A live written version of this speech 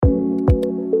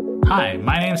Hi,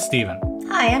 my name's Steven.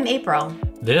 Hi, I'm April.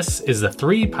 This is the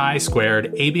 3 Pi Squared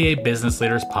ABA Business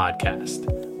Leaders Podcast,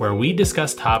 where we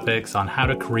discuss topics on how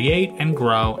to create and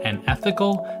grow an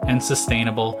ethical and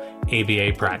sustainable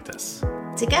ABA practice.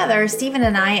 Together, Steven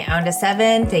and I owned a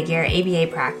 7-figure ABA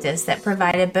practice that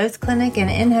provided both clinic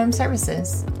and in-home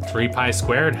services. 3 Pi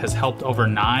Squared has helped over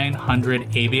 900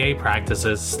 ABA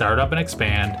practices start up and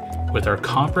expand with our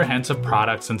comprehensive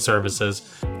products and services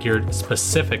geared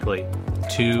specifically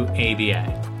to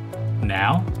ABA.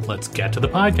 Now, let's get to the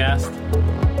podcast.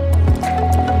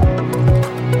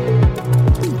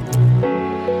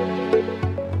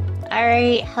 All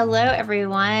right. Hello,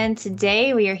 everyone.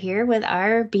 Today we are here with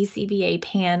our BCBA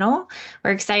panel.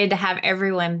 We're excited to have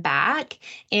everyone back,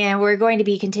 and we're going to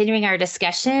be continuing our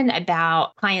discussion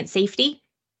about client safety.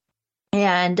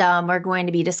 And we're going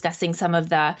to be discussing some of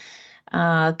the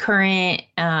current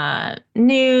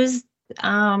news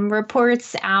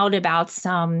reports out about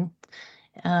some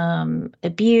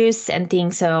abuse and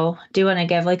things. So do want to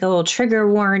give like a little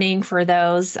trigger warning for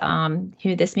those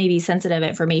who this may be sensitive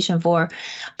information for.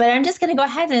 But I'm just going to go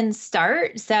ahead and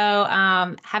start. So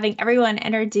having everyone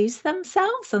introduce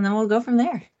themselves, and then we'll go from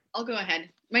there. I'll go ahead.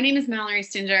 My name is Mallory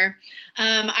Stinger.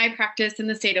 I practice in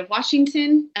the state of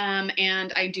Washington,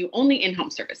 and I do only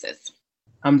in-home services.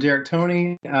 I'm Derek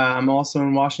Toney. I'm also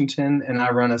in Washington, and I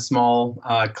run a small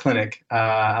clinic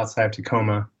outside of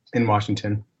Tacoma in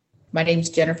Washington. My name is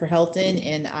Jennifer Helton,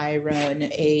 and I run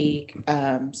a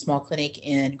small clinic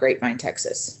in Grapevine,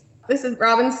 Texas. This is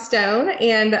Robin Stone,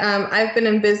 and I've been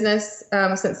in business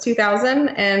since 2000,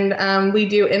 and we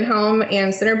do in-home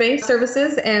and center-based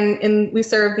services, and we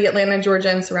serve the Atlanta, Georgia,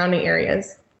 and surrounding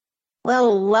areas.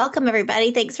 Well, welcome,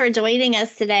 everybody. Thanks for joining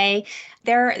us today.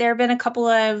 There have been a couple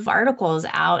of articles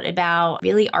out about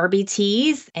really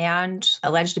RBTs and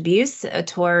alleged abuse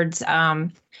towards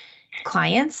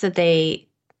clients that they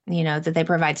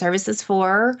provide services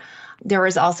for. There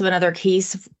was also another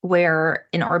case where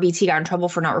an RBT got in trouble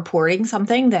for not reporting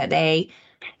something that they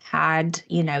had,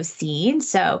 seen.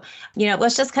 So,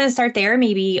 let's just kind of start there.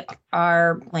 Maybe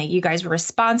you guys'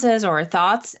 responses or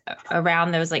thoughts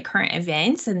around those current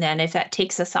events. And then if that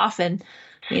takes us off and,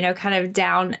 kind of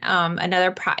down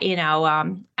another,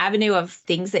 avenue of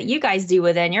things that you guys do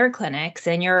within your clinics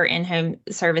and your in-home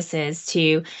services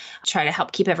to try to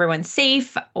help keep everyone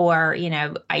safe or,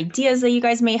 ideas that you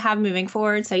guys may have moving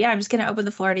forward. So, I'm just going to open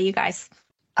the floor to you guys.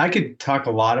 I could talk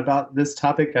a lot about this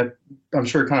topic. I'm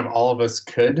sure kind of all of us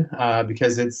could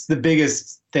because it's the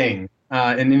biggest thing.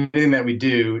 In anything that we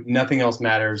do, nothing else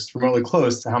matters remotely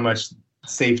close to how much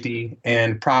safety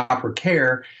and proper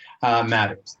care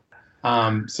matters.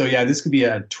 This could be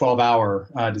a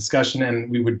 12-hour discussion, and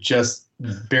we would just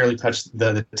barely touch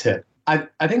the tip.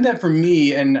 I think that for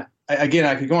me, and again,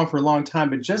 I could go on for a long time,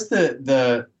 but just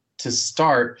to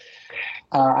start,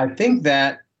 I think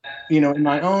that, in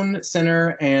my own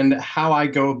center and how I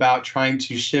go about trying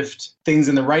to shift things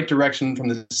in the right direction from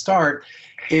the start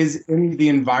is in the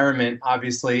environment,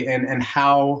 obviously, and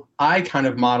how I kind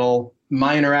of model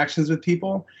my interactions with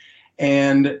people.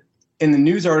 And in the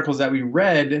news articles that we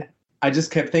read, I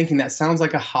just kept thinking that sounds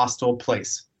like a hostile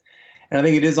place. And I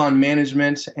think it is on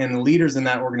management and the leaders in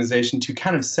that organization to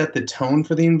kind of set the tone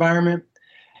for the environment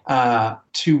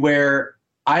to where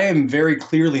I am very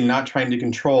clearly not trying to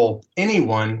control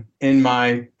anyone in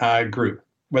my group,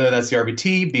 whether that's the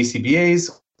RBT,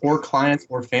 BCBAs, or clients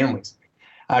or families.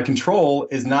 Control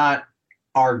is not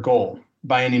our goal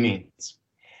by any means.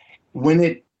 When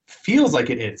it feels like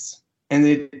it is, and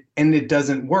it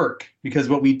doesn't work, because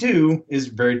what we do is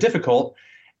very difficult,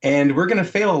 and we're going to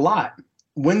fail a lot.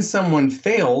 When someone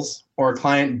fails or a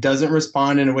client doesn't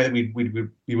respond in a way that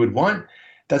we would want,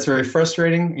 that's very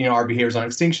frustrating. Our behavior is on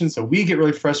extinction, so we get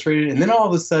really frustrated. And then all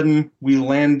of a sudden, we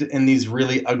land in these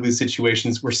really ugly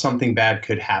situations where something bad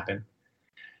could happen.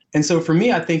 And so for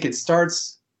me, I think it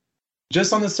starts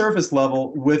just on the surface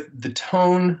level with the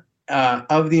tone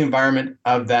of the environment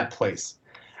of that place.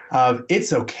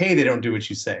 It's okay they don't do what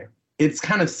you say. It's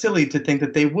kind of silly to think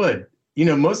that they would.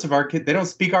 Most of our kids, they don't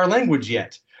speak our language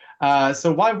yet.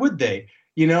 So why would they?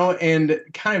 And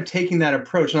kind of taking that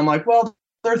approach. And I'm like, well,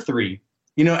 they're 3.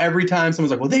 Every time someone's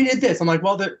like, well, they did this. I'm like,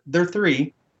 well, they're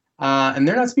 3, and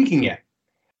they're not speaking yet.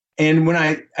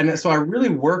 And so I really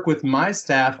work with my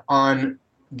staff on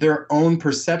their own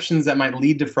perceptions that might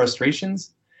lead to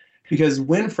frustrations, because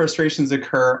when frustrations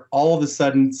occur, all of a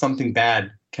sudden something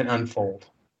bad can unfold.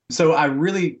 So I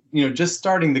really, just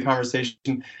starting the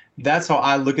conversation, that's how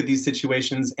I look at these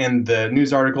situations and the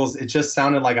news articles. It just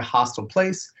sounded like a hostile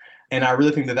place. And I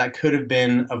really think that could have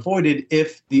been avoided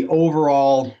if the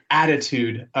overall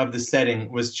attitude of the setting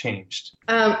was changed.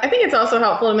 I think it's also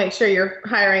helpful to make sure you're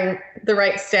hiring the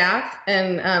right staff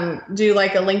and do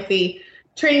like a lengthy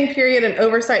training period and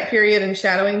oversight period and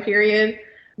shadowing period,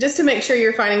 just to make sure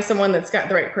you're finding someone that's got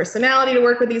the right personality to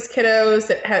work with these kiddos,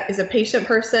 that is a patient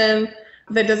person,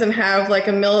 that doesn't have like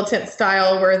a militant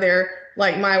style where they're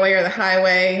like my way or the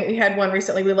highway. We had one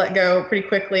recently we let go pretty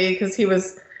quickly because he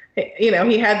was,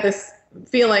 he had this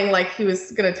feeling like he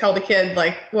was going to tell the kid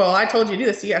like, well, I told you to do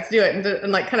this, so you have to do it.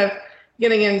 And like kind of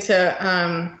getting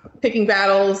into picking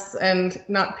battles and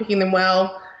not picking them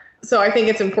well. So I think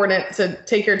it's important to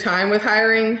take your time with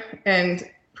hiring and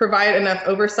provide enough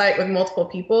oversight with multiple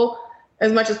people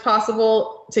as much as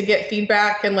possible to get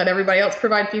feedback and let everybody else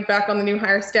provide feedback on the new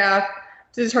hire staff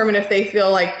to determine if they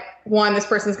feel like, one, this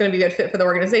person's going to be a good fit for the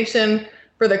organization,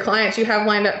 for the clients you have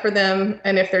lined up for them,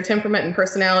 and if their temperament and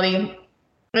personality,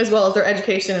 as well as their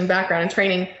education and background and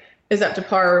training, is up to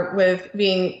par with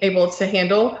being able to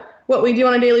handle what we do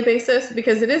on a daily basis,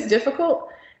 because it is difficult.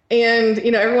 And,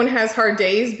 everyone has hard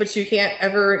days, but you can't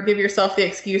ever give yourself the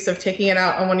excuse of taking it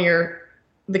out on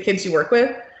the kids you work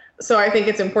with. So I think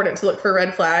it's important to look for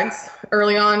red flags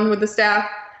early on with the staff.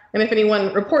 And if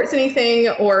anyone reports anything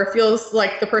or feels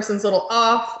like the person's a little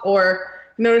off or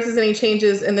notices any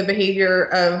changes in the behavior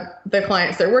of the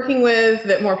clients they're working with,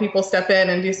 that more people step in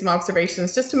and do some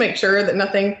observations just to make sure that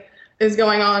nothing is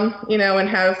going on,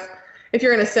 and if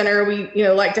you're in a center, we,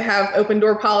 like to have open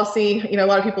door policy. A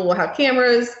lot of people will have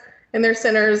cameras in their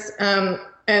centers,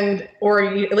 or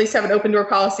you at least have an open door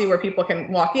policy where people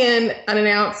can walk in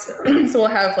unannounced. So we'll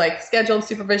have like scheduled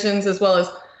supervisions as well as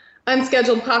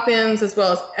unscheduled pop-ins, as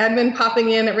well as admin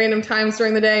popping in at random times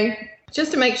during the day,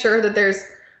 just to make sure that there's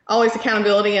always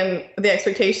accountability and the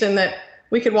expectation that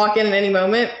we could walk in at any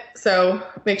moment. So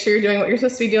make sure you're doing what you're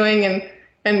supposed to be doing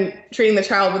and treating the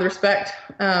child with respect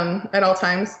at all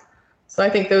times. So I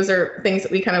think those are things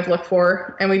that we kind of look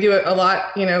for, and we do it a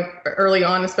lot, early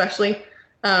on especially,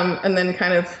 and then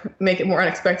kind of make it more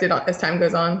unexpected as time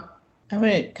goes on. I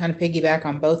want to kind of piggyback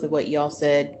on both of what y'all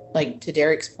said, like to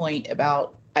Derek's point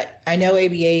about, I know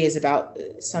ABA is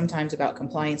sometimes about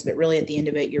compliance, but really at the end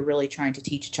of it, you're really trying to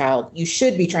teach a child. You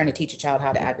should be trying to teach a child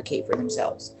how to advocate for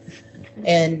themselves.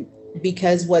 And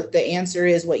because what the answer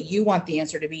is, what you want the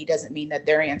answer to be, doesn't mean that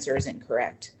their answer isn't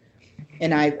correct.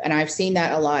 And I've seen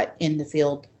that a lot in the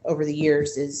field over the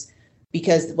years, is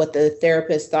because what the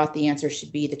therapist thought the answer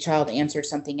should be, the child answered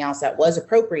something else that was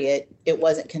appropriate. It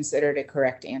wasn't considered a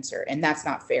correct answer. And that's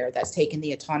not fair. That's taking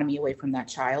the autonomy away from that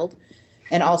child,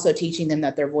 and also teaching them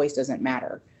that their voice doesn't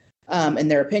matter,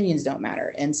 and their opinions don't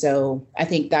matter. And so I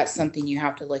think that's something you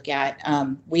have to look at.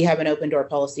 We have an open door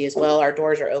policy as well. Our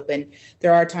doors are open.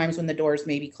 There are times when the doors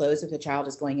may be closed if the child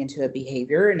is going into a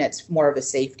behavior, and it's more of a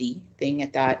safety thing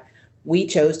at that. We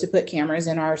chose to put cameras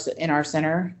in our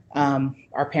center.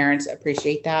 Our parents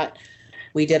appreciate that.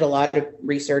 We did a lot of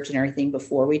research and everything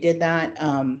before we did that.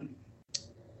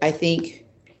 I think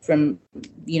from,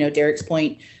 Derek's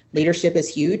point, leadership is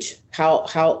huge. How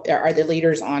are the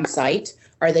leaders on site?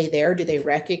 Are they there? Do they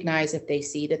recognize if they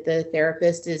see that the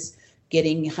therapist is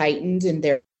getting heightened in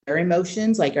their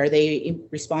emotions? Like, are they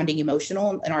responding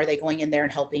emotional, and are they going in there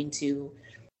and helping to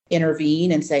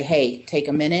intervene and say, hey, take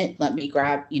a minute, let me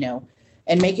grab,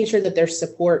 and making sure that there's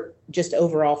support just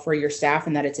overall for your staff,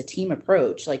 and that it's a team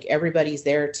approach. Like, everybody's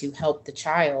there to help the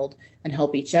child and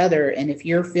help each other. And if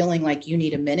you're feeling like you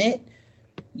need a minute,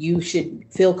 you should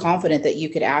feel confident that you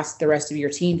could ask the rest of your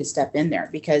team to step in there,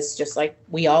 because just like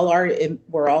we all are,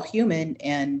 we're all human,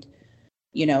 and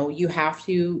you have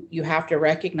to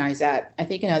recognize that. I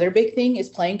think another big thing is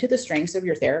playing to the strengths of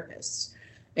your therapists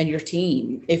and your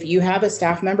team. If you have a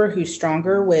staff member who's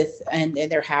stronger with and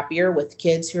they're happier with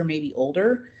kids who are maybe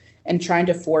older, and trying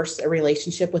to force a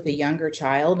relationship with a younger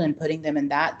child and putting them in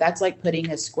that's like putting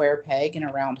a square peg in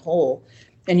a round hole.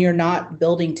 And you're not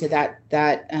building to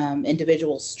that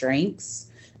individual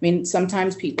strengths. I mean,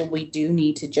 sometimes we do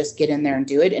need to just get in there and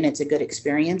do it, and it's a good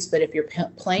experience. But if you're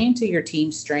playing to your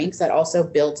team's strengths, that also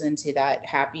builds into that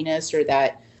happiness or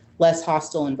that less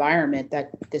hostile environment,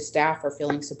 that the staff are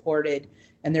feeling supported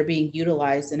and they're being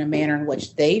utilized in a manner in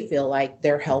which they feel like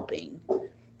they're helping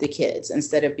the kids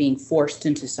instead of being forced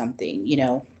into something.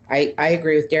 I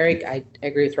agree with Derek. I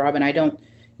agree with Robin.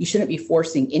 You shouldn't be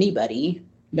forcing anybody.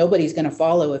 Nobody's going to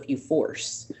follow if you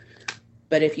force.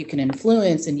 But if you can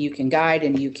influence and you can guide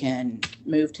and you can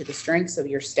move to the strengths of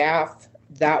your staff,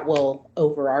 that will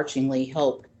overarchingly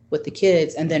help with the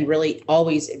kids. And then really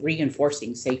always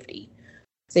reinforcing safety.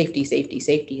 Safety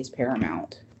is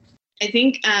paramount. I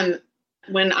think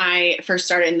when I first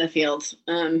started in the field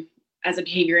as a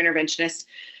behavior interventionist,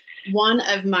 One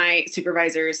of my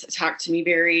supervisors talked to me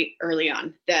very early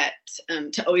on that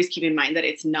to always keep in mind that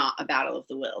it's not a battle of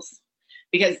the wills,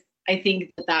 because I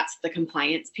think that that's the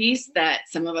compliance piece that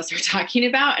some of us are talking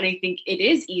about. And I think it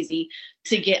is easy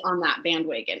to get on that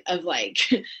bandwagon of like,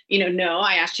 no,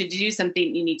 I asked you to do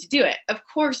something, you need to do it. Of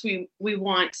course, we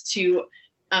want to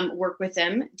work with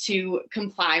them to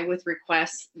comply with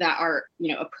requests that are,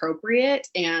 appropriate,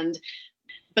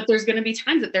 but there's going to be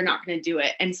times that they're not going to do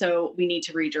it. And so we need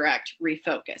to redirect,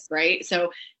 refocus, right?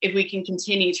 So if we can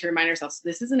continue to remind ourselves,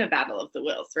 this isn't a battle of the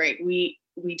wills, right? We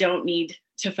don't need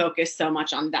to focus so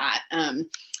much on that. And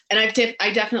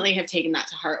I definitely have taken that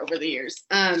to heart over the years.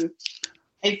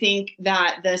 I think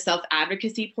that the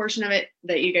self-advocacy portion of it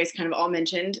that you guys kind of all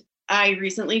mentioned, I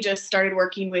recently just started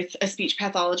working with a speech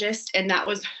pathologist, and that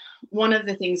was one of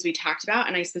the things we talked about.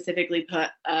 And I specifically put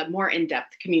a more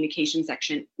in-depth communication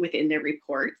section within their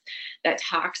reports that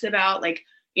talks about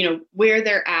where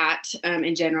they're at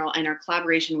in general and our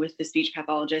collaboration with the speech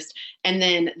pathologist. And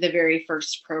then the very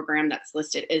first program that's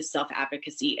listed is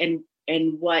self-advocacy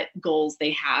and what goals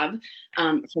they have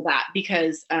for that.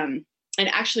 Because, and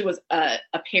actually was a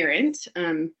parent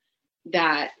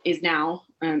that is now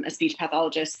a speech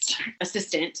pathologist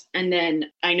assistant. And then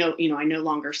I no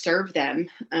longer serve them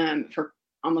for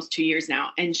almost 2 years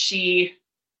now. And she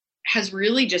has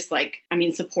really just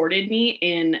supported me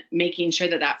in making sure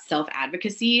that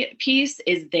self-advocacy piece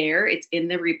is there. It's in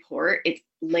the report. It's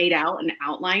laid out and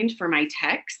outlined for my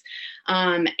techs.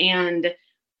 And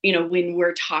when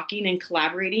we're talking and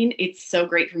collaborating, it's so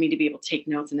great for me to be able to take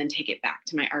notes and then take it back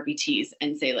to my RBTs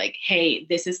and say hey,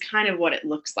 this is kind of what it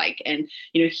looks like. And,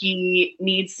 he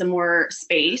needs some more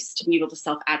space to be able to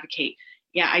self-advocate.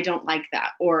 Yeah, I don't like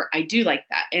that, or I do like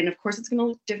that. And of course, it's going to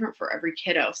look different for every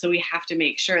kiddo. So we have to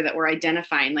make sure that we're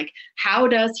identifying how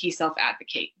does he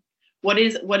self-advocate? What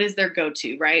is their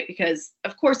go-to, right? Because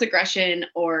of course, aggression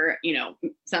or,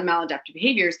 some maladaptive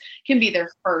behaviors can be their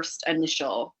first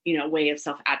initial, way of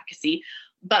self-advocacy.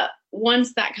 But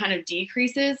once that kind of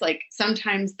decreases,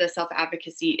 sometimes the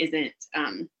self-advocacy isn't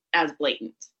as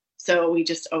blatant. So we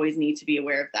just always need to be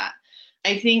aware of that.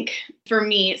 I think for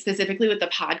me, specifically with the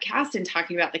podcast and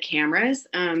talking about the cameras,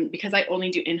 because I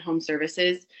only do in-home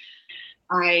services,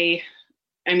 the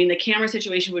camera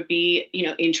situation would be,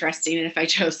 interesting. And if I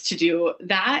chose to do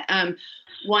that,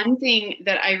 one thing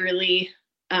that I really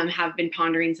have been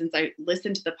pondering since I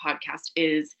listened to the podcast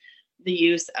is the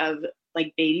use of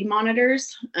baby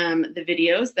monitors, the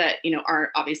videos that,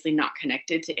 are obviously not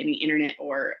connected to any internet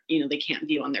or, they can't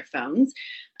view on their phones.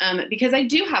 Because I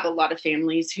do have a lot of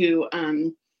families who,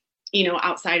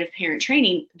 outside of parent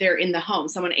training, they're in the home.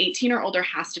 Someone 18 or older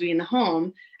has to be in the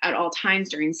home at all times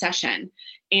during session.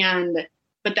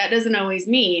 But that doesn't always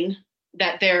mean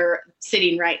that they're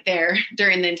sitting right there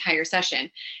during the entire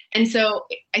session. And so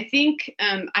I think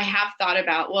I have thought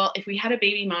about, well, if we had a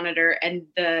baby monitor and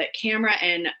the camera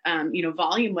and,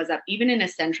 volume was up, even in a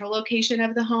central location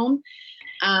of the home,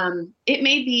 it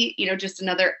may be, just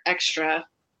another extra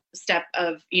step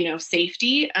of,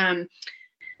 safety.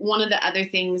 One of the other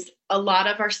things a lot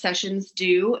of our sessions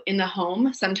do in the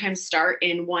home sometimes start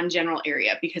in one general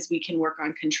area because we can work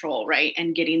on control, right?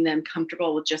 And getting them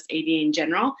comfortable with just ABA in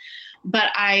general.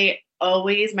 But my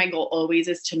goal always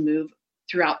is to move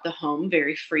throughout the home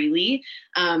very freely.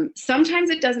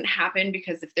 Sometimes it doesn't happen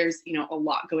because if there's, a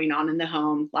lot going on in the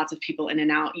home, lots of people in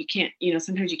and out, you can't,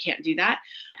 sometimes you can't do that.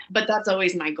 But that's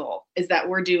always my goal, is that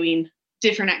we're doing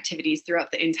different activities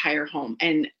throughout the entire home.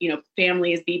 And,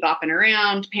 families bebopping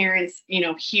around, parents,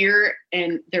 hear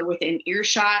and they're within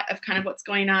earshot of kind of what's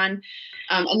going on.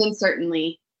 And then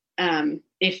certainly,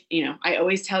 if, I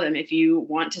always tell them, if you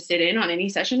want to sit in on any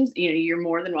sessions, you're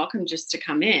more than welcome just to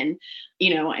come in,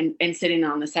 and sit in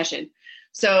on the session.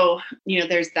 So,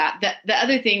 there's that. The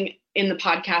other thing in the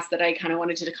podcast that I kind of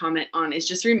wanted to comment on is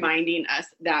just reminding us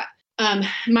that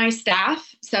my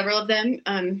staff, several of them,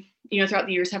 throughout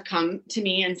the years have come to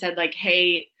me and said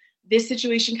hey, this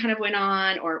situation kind of went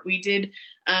on, or we did,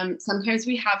 sometimes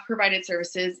we have provided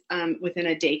services within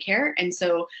a daycare. And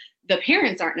so the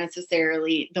parents aren't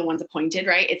necessarily the ones appointed,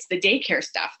 right? It's the daycare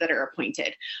staff that are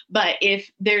appointed. But if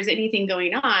there's anything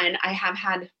going on, I have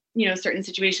had, certain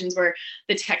situations where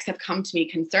the techs have come to me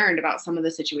concerned about some of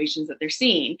the situations that they're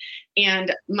seeing.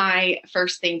 And my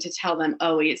first thing to tell them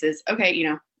always is, okay,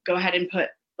 go ahead and put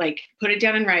it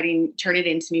down in writing, turn it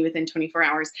into me within 24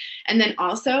 hours. And then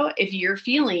also, if you're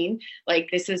feeling like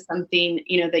this is something,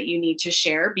 that you need to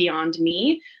share beyond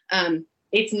me,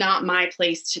 it's not my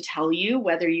place to tell you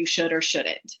whether you should or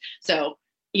shouldn't. So,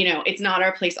 it's not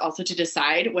our place also to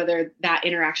decide whether that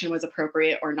interaction was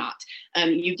appropriate or not.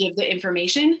 You give the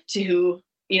information to who,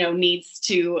 needs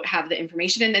to have the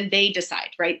information, and then they decide,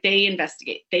 right? They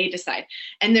investigate, they decide.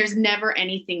 And there's never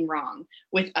anything wrong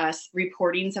with us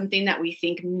reporting something that we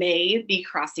think may be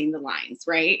crossing the lines,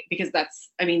 right? Because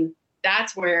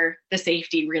that's where the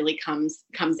safety really comes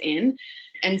in.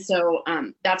 And so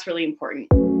that's really important.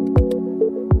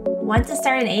 Want to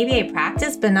start an ABA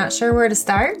practice but not sure where to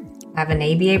start? Have an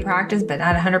ABA practice but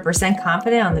not 100%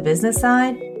 confident on the business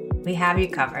side? We have you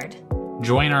covered.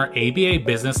 Join our ABA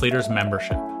Business Leaders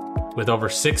membership. With over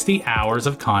 60 hours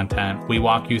of content, we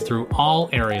walk you through all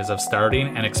areas of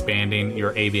starting and expanding your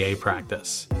ABA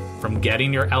practice. From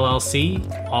getting your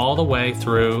LLC all the way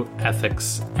through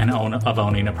ethics and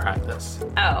owning a practice.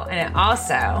 Oh, and it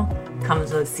also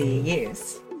comes with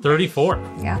CEUs. 34.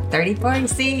 Yeah, 34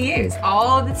 CEUs.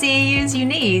 All the CEUs you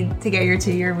need to get your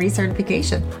 2-year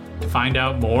recertification. To find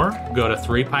out more, go to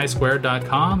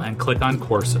 3pisquared.com and click on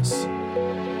courses.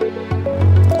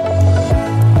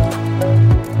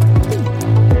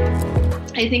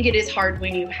 I think it is hard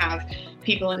when you have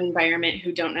people in an environment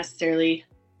who don't necessarily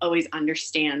always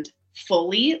understand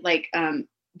fully, like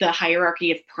the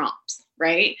hierarchy of prompts,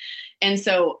 right? And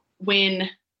so when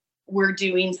we're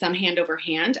doing some hand over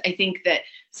hand, I think that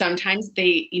sometimes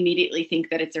they immediately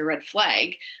think that it's a red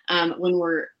flag when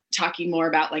we're talking more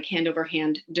about like hand over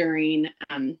hand during,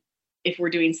 if we're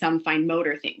doing some fine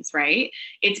motor things, right?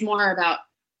 It's more about,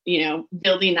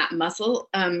 building that muscle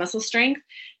strength,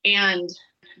 and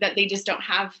that they just don't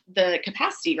have the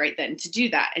capacity right then to do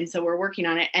that. And so we're working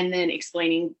on it and then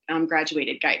explaining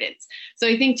graduated guidance. So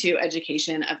I think too,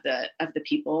 education of the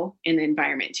people in the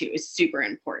environment too is super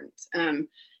important.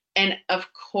 And of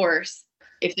course,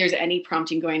 if there's any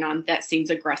prompting going on that seems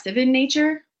aggressive in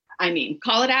nature,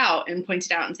 call it out and point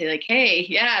it out and say like, hey,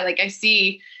 yeah, like I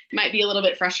see it might be a little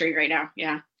bit frustrating right now.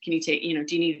 Yeah. Can you take, do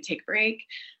you need to take a break?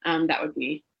 That would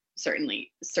be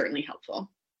certainly helpful.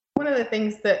 One of the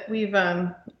things that we've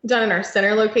done in our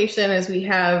center location is we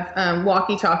have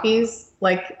walkie-talkies,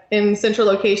 like in central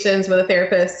locations with a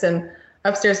therapist and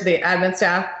upstairs with the admin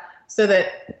staff, so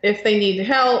that if they need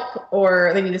help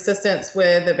or they need assistance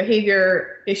with a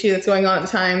behavior issue that's going on at the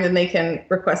time, then they can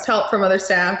request help from other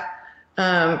staff.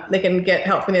 They can get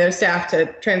help from the other staff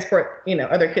to transport,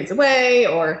 other kids away,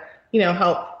 or,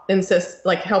 help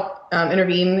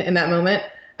intervene in that moment.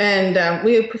 And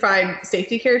we provide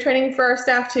safety care training for our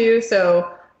staff too.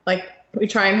 So like we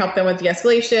try and help them with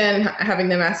de-escalation, having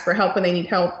them ask for help when they need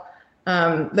help,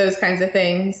 those kinds of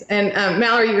things. And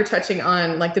Mallory, you were touching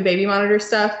on like the baby monitor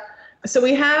stuff. So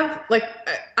we have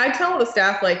I tell the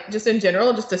staff, just in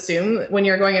general, just assume when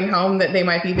you're going in home that they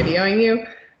might be videoing you.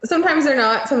 Sometimes they're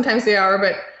not, sometimes they are,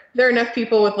 but there are enough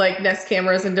people with Nest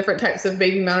cameras and different types of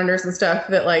baby monitors and stuff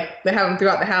that they have them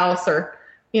throughout the house, or,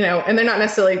 and they're not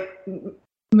necessarily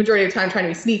majority of the time trying to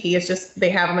be sneaky. It's just they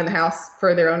have them in the house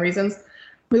for their own reasons.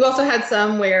 We've also had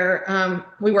some where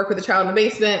we work with a child in the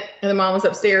basement and the mom was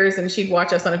upstairs and she'd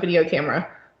watch us on a video camera,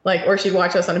 or she'd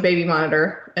watch us on a baby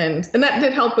monitor. And that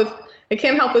did help it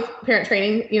can help with parent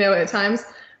training, at times.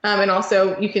 And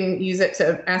also you can use it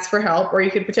to ask for help, or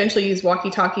you could potentially use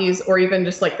walkie-talkies, or even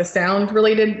just the sound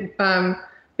related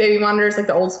baby monitors, like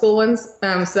the old school ones.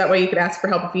 So that way you could ask for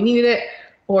help if you needed it,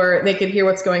 or they could hear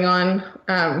what's going on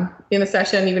in the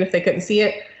session, even if they couldn't see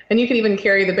it. And you can even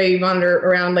carry the baby monitor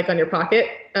around on your pocket,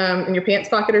 in your pants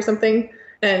pocket or something.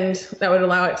 And that would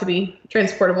allow it to be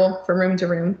transportable from room to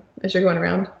room as you're going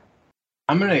around.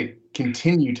 I'm going to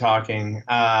continue talking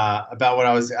about what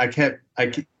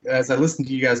as I listen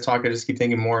to you guys talk, I just keep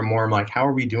thinking more and more. I'm like, how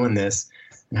are we doing this?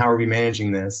 And how are we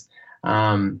managing this?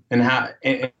 And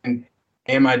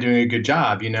am I doing a good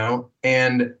job,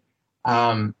 And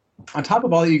on top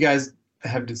of all that you guys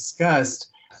have discussed,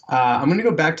 I'm going to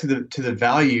go back to the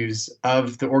values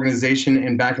of the organization,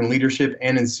 and back in leadership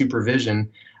and in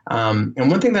supervision. And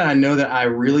one thing that I know that I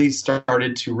really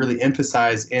started to really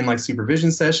emphasize in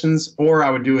supervision sessions, or I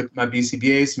would do with my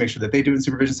BCBAs to make sure that they do it in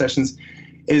supervision sessions,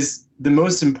 is the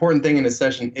most important thing in a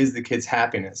session is the kid's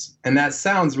happiness. And that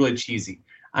sounds really cheesy,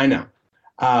 I know,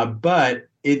 but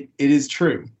it is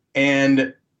true.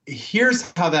 And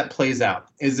here's how that plays out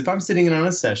is if I'm sitting in on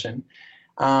a session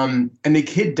and the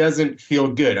kid doesn't feel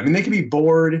good. They could be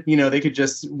bored, they could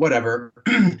just whatever.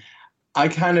 I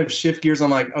kind of shift gears.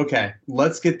 I'm like, okay,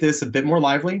 let's get this a bit more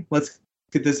lively. Let's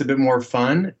get this a bit more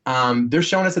fun. They're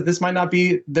showing us that this might not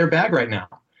be their bag right now.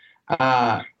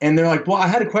 And they're like, well, I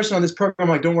had a question on this program. I'm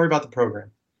like, don't worry about the program.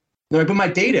 They're like, but my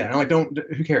data. And I'm like,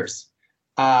 who cares?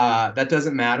 That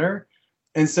doesn't matter.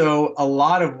 And so a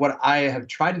lot of what I have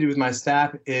tried to do with my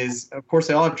staff is, of course,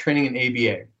 they all have training in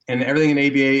ABA, and everything in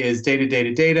ABA is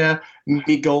data,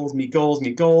 meet goals,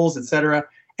 et cetera.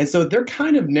 And so they're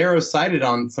kind of narrow-sighted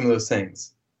on some of those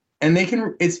things. And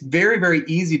it's very, very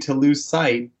easy to lose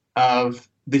sight of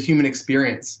the human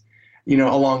experience,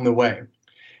 along the way.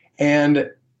 And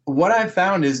what I've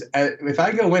found is if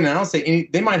I go in and I don't say any,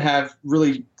 they might have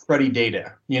really cruddy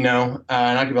data, and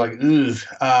I could be like,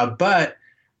 ugh, but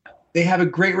they have a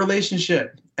great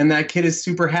relationship and that kid is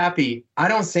super happy. I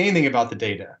don't say anything about the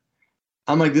data.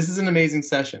 I'm like, this is an amazing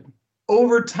session.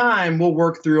 Over time, we'll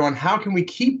work through on how can we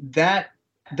keep that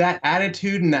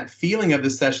attitude and that feeling of the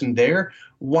session there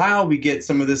while we get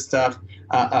some of this stuff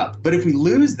up. But if we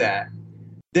lose that,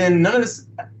 then none of this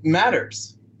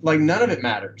matters. Like, none of it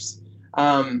matters.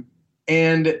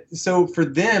 And so for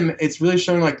them, it's really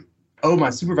showing like, oh,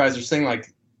 my supervisor's saying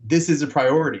like, this is a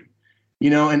priority,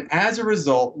 and as a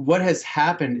result, what has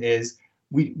happened is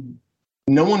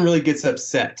no one really gets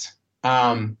upset,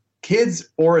 kids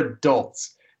or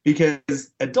adults,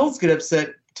 because adults get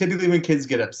upset typically when kids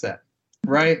get upset,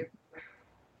 right?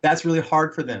 That's really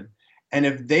hard for them. And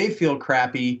if they feel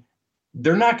crappy,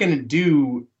 they're not going to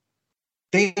do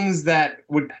things that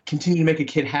would continue to make a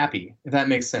kid happy, if that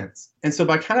makes sense. And so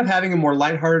by kind of having a more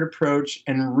lighthearted approach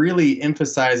and really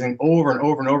emphasizing over and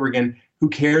over and over again, who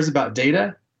cares about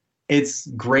data? It's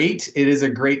great. It is a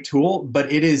great tool,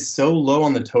 but it is so low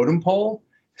on the totem pole.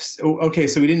 So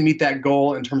we didn't meet that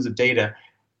goal in terms of data,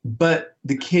 but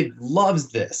the kid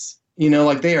loves this.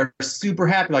 Like they are super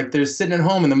happy. Like they're sitting at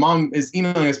home and the mom is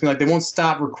emailing us, being like, they won't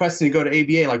stop requesting to go to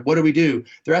ABA. Like, what do we do?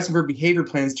 They're asking for behavior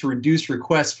plans to reduce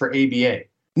requests for ABA.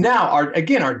 Now, our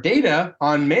data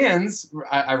on MANS,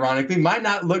 ironically, might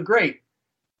not look great,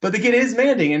 but the kid is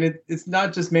mandating, and it's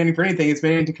not just mandating for anything. It's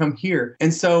mandating to come here.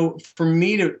 And so for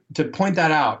me to point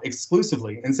that out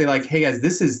exclusively and say like, hey guys,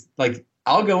 this is like,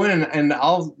 I'll go in and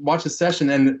I'll watch a session,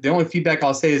 and the only feedback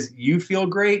I'll say is you feel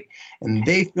great and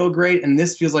they feel great, and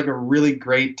this feels like a really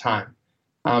great time.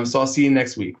 So I'll see you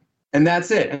next week. And that's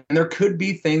it. And there could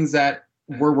be things that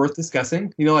were worth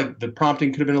discussing. Like the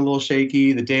prompting could have been a little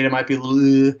shaky. The data might be a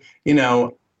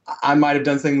little, I might have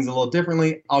done things a little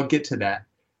differently. I'll get to that.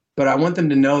 But I want them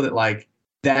to know that like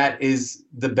that is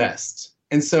the best.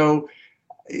 And so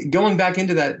going back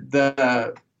into that,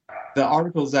 the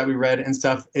articles that we read and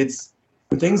stuff, it's,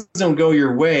 when things don't go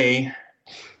your way,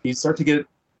 you start to get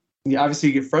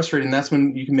frustrated, and that's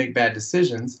when you can make bad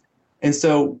decisions. And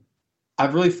so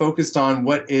I've really focused on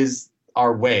what is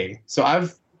our way. So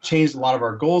I've changed a lot of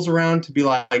our goals around to be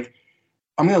like,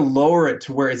 I'm going to lower it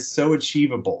to where it's so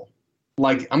achievable.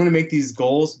 Like I'm going to make these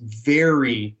goals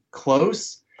very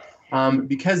close,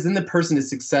 because then the person is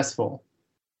successful.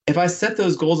 If I set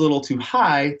those goals a little too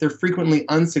high, they're frequently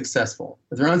unsuccessful.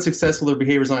 If they're unsuccessful, their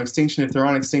behavior's on extinction. If they're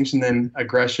on extinction, then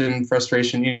aggression,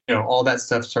 frustration, all that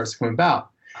stuff starts to come about.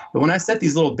 But when I set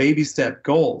these little baby step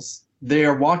goals, they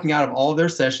are walking out of all of their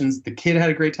sessions. The kid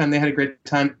had a great time, they had a great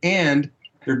time, and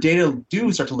their data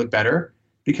do start to look better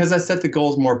because I set the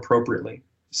goals more appropriately.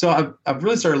 So I've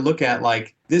really started to look at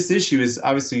like, this issue is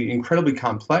obviously incredibly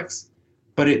complex,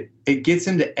 but it gets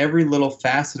into every little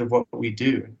facet of what we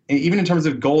do. And even in terms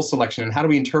of goal selection and how do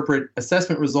we interpret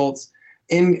assessment results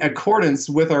in accordance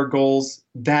with our goals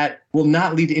that will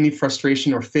not lead to any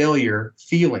frustration or failure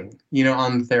feeling,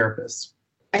 on the therapist.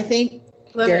 I think,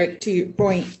 Derek, to your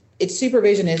point,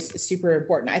 supervision is super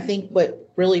important. I think what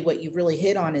you've really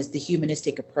hit on is the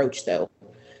humanistic approach, though.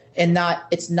 And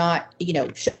it's not,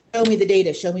 show me the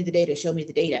data, show me the data, show me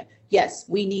the data. Yes,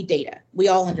 we need data. We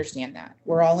all understand that.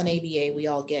 We're all in ABA. We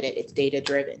all get it. It's data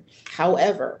driven.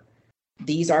 However,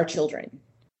 these are children.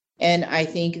 And I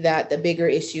think that the bigger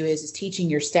issue is teaching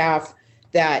your staff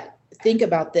that, think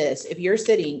about this. If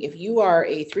you are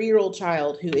a 3-year-old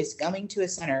child who is coming to a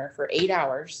center for 8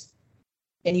 hours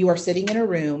and you are sitting in a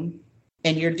room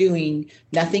and you're doing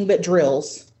nothing but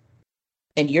drills,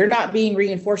 and you're not being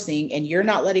reinforcing, and you're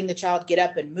not letting the child get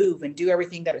up and move and do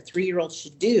everything that a 3-year-old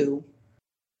should do,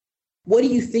 what do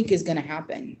you think is going to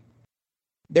happen?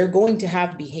 They're going to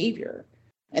have behavior.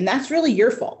 And that's really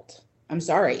your fault. I'm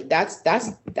sorry. That's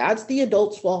the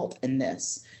adult's fault in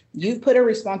this. You've put a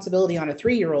responsibility on a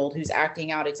 3-year-old who's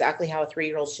acting out exactly how a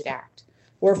 3-year-old should act,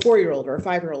 or a 4-year-old or a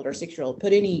 5-year-old or a 6-year-old.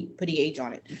 Put any age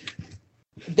on it.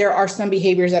 There are some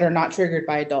behaviors that are not triggered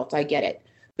by adults. I get it.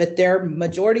 But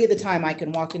majority of the time I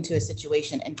can walk into a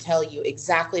situation and tell you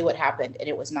exactly what happened, and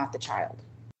it was not the child.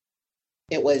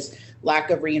 It was lack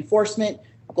of reinforcement,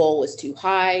 goal was too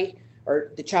high,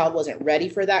 or the child wasn't ready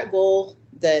for that goal.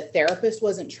 The therapist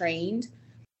wasn't trained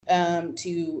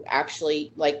to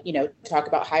actually talk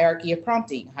about hierarchy of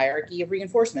prompting, hierarchy of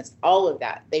reinforcements, all of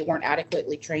that. They weren't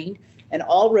adequately trained, and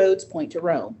all roads point to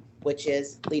Rome, which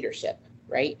is leadership,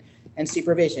 right? And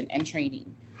supervision and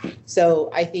training.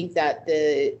 So I think that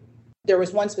there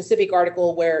was one specific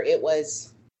article where it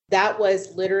was that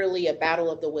was literally a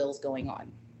battle of the wills going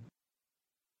on.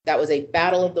 That was a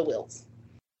battle of the wills.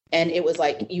 And it was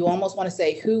like, you almost want to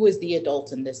say, who is the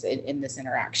adult in this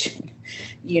interaction?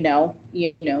 You're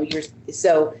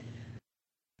so,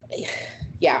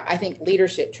 yeah, I think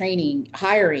leadership training,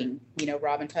 hiring,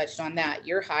 Robin touched on that.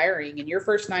 You're hiring in your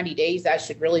first 90 days, that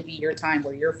should really be your time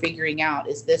where you're figuring out,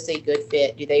 is this a good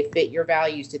fit? Do they fit your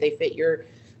values? Do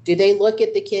they look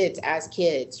at the kids as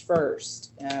kids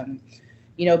first?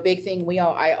 Big thing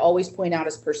I always point out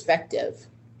is perspective.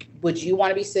 Would you want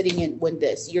to be sitting in when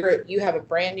you have a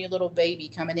brand new little baby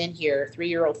coming in here,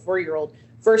 3-year-old, 4-year-old,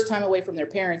 first time away from their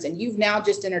parents, and you've now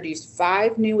just introduced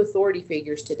 5 new authority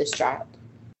figures to this child?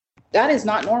 That is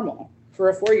not normal for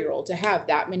a 4-year-old to have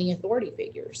that many authority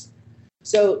figures.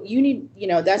 So you need,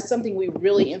 that's something we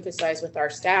really emphasize with our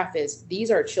staff is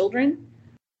these are children.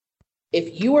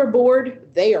 If you are bored,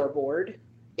 they are bored.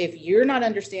 If you're not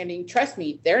understanding, trust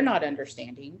me, they're not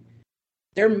understanding.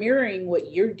 They're mirroring what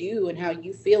you do and how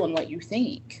you feel and what you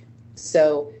think.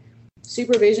 So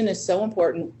supervision is so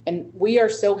important, and we are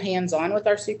so hands-on with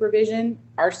our supervision.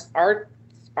 Our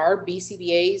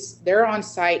BCBAs, they're on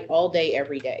site all day,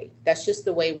 every day. That's just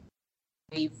the way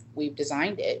we've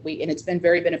designed it. And it's been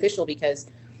very beneficial because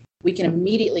we can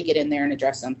immediately get in there and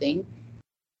address something.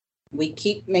 We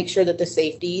make sure that the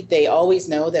safety, they always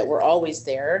know that we're always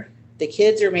there. The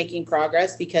kids are making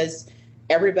progress because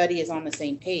everybody is on the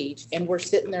same page, and we're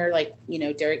sitting there like,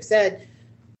 Derek said,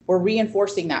 we're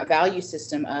reinforcing that value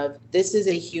system of this is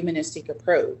a humanistic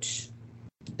approach.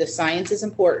 The science is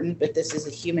important, but this is a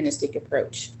humanistic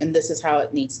approach, and this is how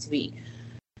it needs to be.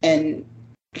 And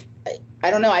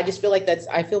I don't know, I just feel like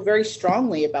I feel very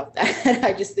strongly about that.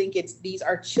 I just think these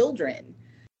are children.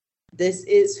 This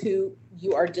is who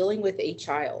you are dealing with, a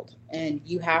child, and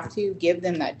you have to give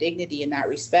them that dignity and that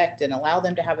respect and allow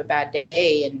them to have a bad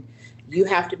day. And you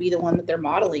have to be the one that they're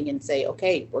modeling and say,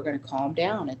 okay, we're going to calm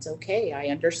down. It's okay. I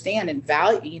understand, and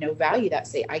value that.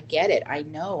 Say, I get it. I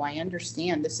know, I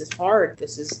understand. This is hard.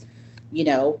 This is,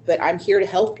 but I'm here to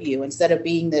help you, instead of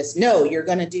being this, no, you're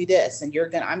going to do this. And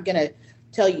I'm going to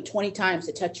tell you 20 times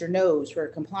to touch your nose for a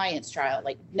compliance trial.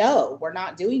 Like, no, we're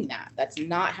not doing that. That's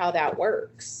not how that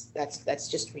works. That's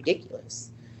just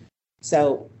ridiculous.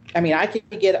 So, I mean, I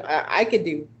could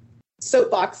do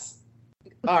soapbox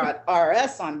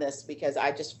RS on this because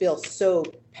I just feel so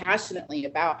passionately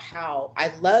about how I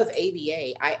love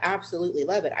ABA. I absolutely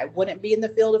love it. I wouldn't be in the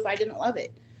field if I didn't love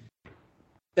it.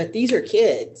 But these are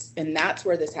kids, and that's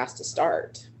where this has to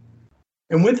start.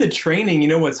 And with the training,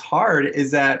 what's hard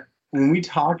is that when we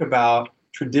talk about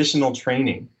traditional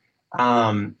training,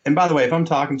 and by the way, if I'm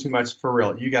talking too much, for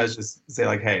real, you guys just say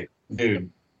like, hey,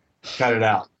 dude, cut it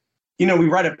out. We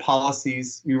write up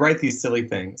policies, we write these silly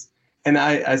things. And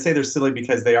I say they're silly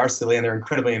because they are silly and they're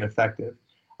incredibly ineffective.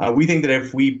 We think that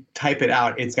if we type it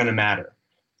out, it's going to matter.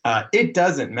 It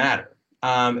doesn't matter.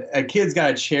 A kid's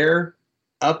got a chair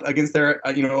up against their,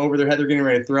 over their head, they're getting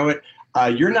ready to throw it.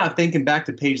 You're not thinking back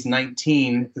to page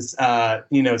 19,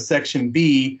 section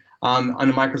B on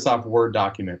a Microsoft Word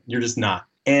document. You're just not.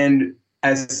 And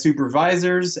as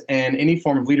supervisors and any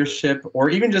form of leadership,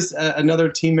 or even just another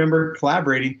team member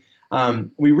collaborating,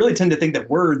 we really tend to think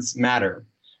that words matter.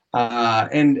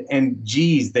 And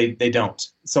geez, they don't.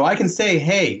 So I can say,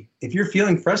 hey, if you're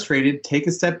feeling frustrated, take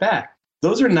a step back.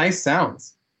 Those are nice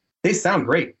sounds. They sound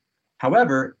great.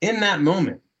 However, in that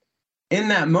moment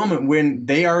when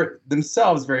they are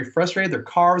themselves very frustrated, their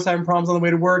car was having problems on the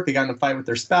way to work, they got in a fight with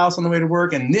their spouse on the way to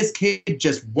work, and this kid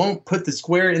just won't put the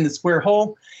square in the square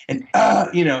hole, and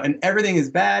and everything is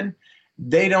bad,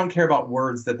 they don't care about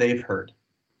words that they've heard.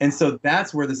 And so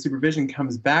that's where the supervision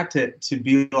comes back to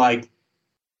be like,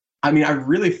 I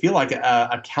really feel like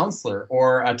a counselor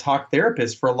or a talk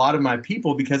therapist for a lot of my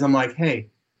people, because I'm like, hey,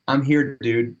 I'm here,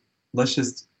 dude. Let's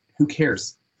just, who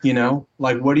cares?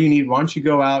 What do you need? Why don't you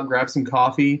go out, grab some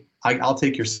coffee? I'll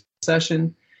take your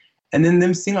session. And then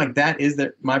them seeing like that is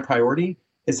my priority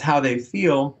is how they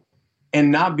feel.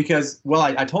 And not because, well,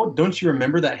 I told, don't you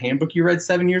remember that handbook you read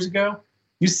 7 years ago?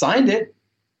 You signed it.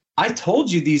 I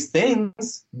told you these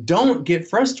things. Don't get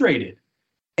frustrated.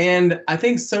 And I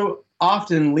think so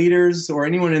often leaders or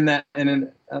anyone in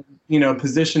a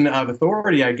position of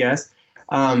authority, I guess,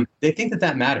 they think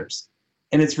that matters.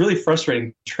 And it's really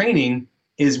frustrating. Training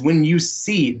is when you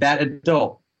see that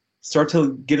adult start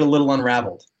to get a little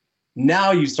unraveled.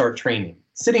 Now you start training.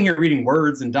 Sitting here reading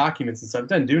words and documents and stuff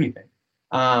doesn't do anything.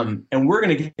 And we're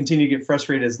going to continue to get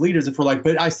frustrated as leaders if we're like,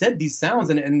 but I said these sounds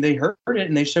and they heard it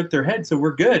and they shook their head, so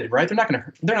we're good, right? They're not going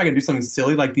to do something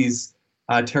silly like these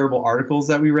terrible articles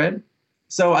that we read.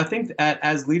 So I think that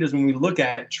as leaders, when we look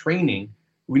at training,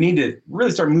 we need to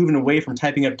really start moving away from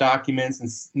typing up documents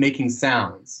and making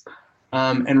sounds,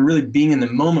 and really being in the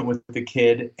moment with the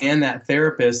kid and that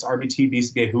therapist, RBT,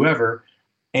 BCBA, whoever,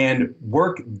 and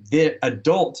work the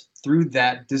adult through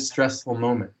that distressful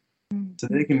moment so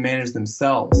they can manage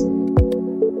themselves.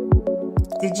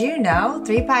 Did you know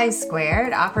 3Pi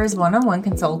Squared offers one-on-one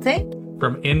consulting?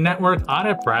 From in-network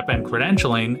audit prep and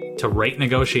credentialing to rate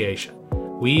negotiation,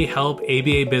 we help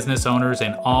ABA business owners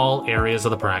in all areas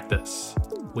of the practice.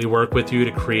 We work with you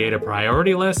to create a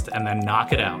priority list and then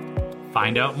knock it out.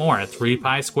 Find out more at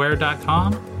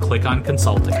 3pisquared.com. Click on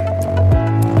consulting.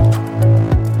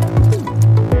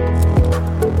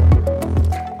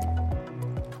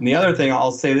 And the other thing,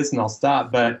 I'll say this and I'll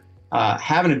stop, but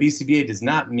having a BCBA does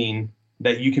not mean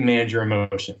that you can manage your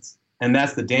emotions. And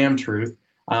that's the damn truth.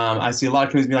 I see a lot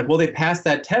of communities be like, well, they passed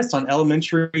that test on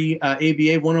elementary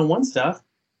ABA 101 stuff,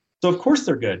 so of course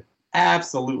they're good.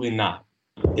 Absolutely not.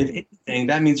 If anything,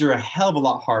 that means you're a hell of a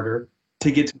lot harder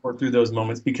to get to work through those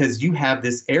moments because you have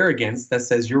this arrogance that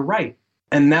says you're right.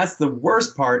 And that's the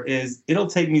worst part is it'll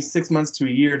take me 6 months to a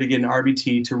year to get an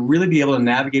RBT to really be able to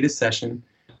navigate a session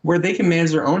where they can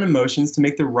manage their own emotions to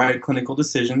make the right clinical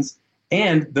decisions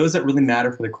and those that really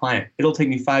matter for the client. It'll take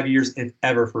me 5 years, if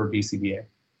ever, for a BCBA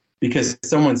because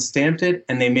someone stamped it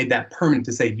and they made that permanent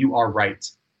to say you are right.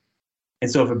 And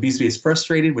so if a BCBA is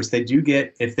frustrated, which they do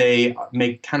get, if they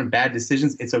make kind of bad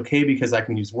decisions, it's okay because I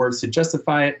can use words to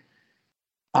justify it.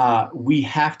 We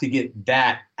have to get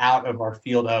that out of our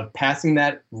field of passing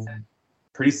that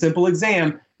pretty simple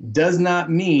exam does not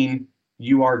mean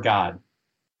you are God.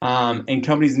 And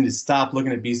companies need to stop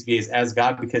looking at BCBAs as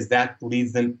God because that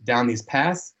leads them down these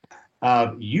paths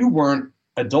of you weren't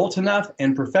adult enough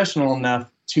and professional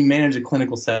enough to manage a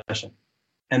clinical session.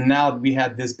 And now we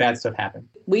had this bad stuff happen.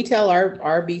 We tell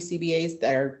our BCBAs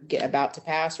that are about to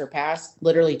pass or pass,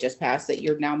 literally just pass, that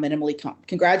you're now minimally,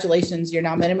 congratulations, you're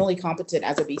now minimally competent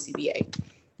as a BCBA.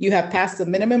 You have passed the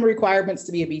minimum requirements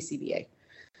to be a BCBA.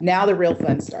 Now the real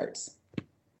fun starts.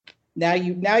 Now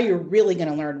you're really going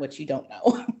to learn what you don't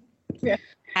know. Yeah,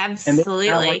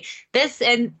 absolutely.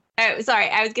 Sorry,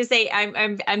 I was gonna say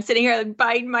I'm sitting here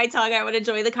biting my tongue. I want to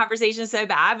join the conversation so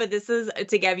bad, but this is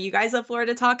to give you guys the floor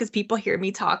to talk because people hear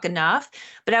me talk enough.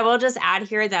 But I will just add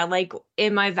here that like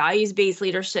in my values-based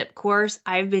leadership course,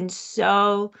 I've been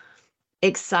so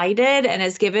excited and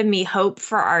it's given me hope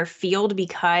for our field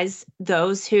because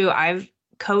those who I've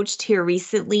coached here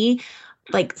recently,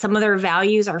 like some of their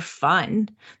values are fun.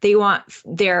 They want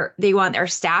their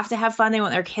staff to have fun. They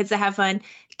want their kids to have fun.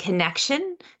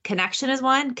 Connection is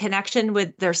one. Connection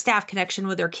with their staff, connection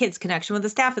with their kids, connection with the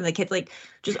staff and the kids, like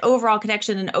just overall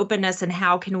connection and openness. And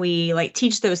how can we like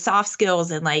teach those soft skills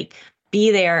and like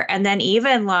be there? And then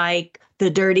even like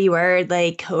the dirty word,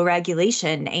 like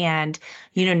co-regulation and,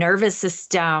 nervous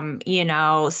system,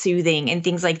 soothing and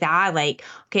things like that. Like,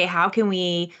 okay, how can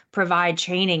we provide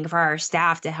training for our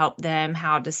staff to help them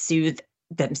how to soothe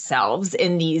themselves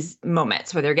in these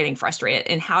moments where they're getting frustrated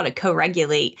and how to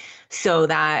co-regulate so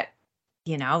that,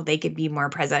 they could be more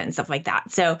present and stuff like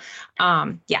that. So,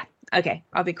 yeah. Okay.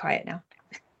 I'll be quiet now.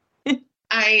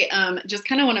 I just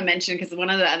kind of want to mention, because one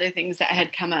of the other things that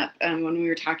had come up when we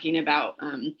were talking about,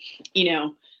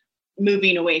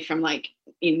 moving away from like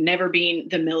never being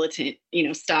the militant,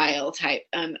 style type.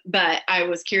 But I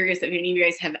was curious if any of you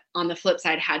guys have, on the flip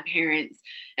side, had parents.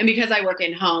 And because I work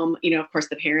in home, of course,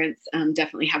 the parents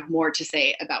definitely have more to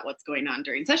say about what's going on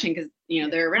during session because,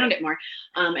 they're around it more.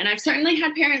 And I've certainly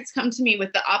had parents come to me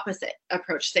with the opposite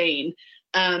approach saying,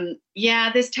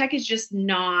 this tech is just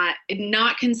not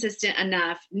consistent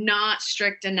enough, not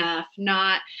strict enough,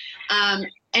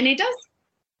 and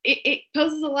it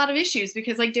poses a lot of issues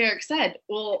because like Derek said,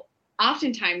 well,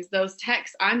 oftentimes those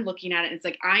techs I'm looking at it, and it's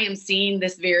like, I am seeing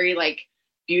this very like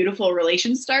beautiful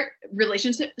relationships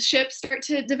start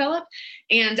to develop.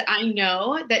 And I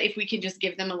know that if we can just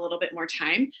give them a little bit more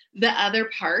time, the other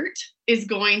part is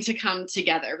going to come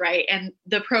together, right? And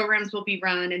the programs will be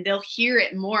run and they'll hear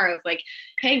it more of like,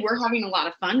 hey, we're having a lot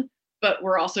of fun, but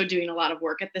we're also doing a lot of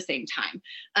work at the same time.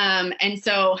 And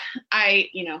so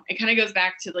it kind of goes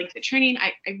back to like the training.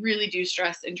 I really do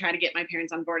stress and try to get my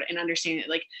parents on board and understand it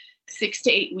like 6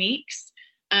 to 8 weeks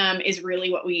is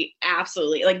really what we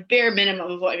absolutely like bare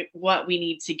minimum of what we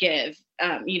need to give,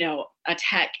 a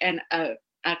tech and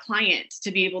a client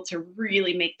to be able to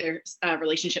really make their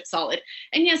relationship solid.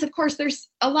 And yes, of course, there's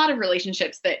a lot of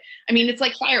relationships that, it's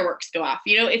like fireworks go off,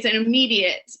 it's an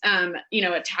immediate,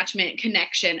 attachment,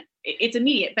 connection. It's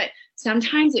immediate, but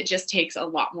sometimes it just takes a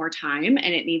lot more time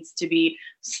and it needs to be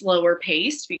slower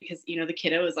paced because, the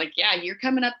kiddo is like, yeah, you're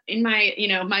coming up in my,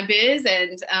 my biz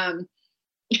and,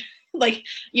 like,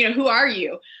 who are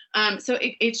you? So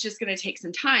it's just going to take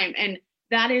some time. And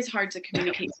that is hard to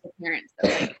communicate to the parents.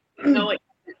 That, like, no, it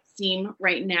doesn't seem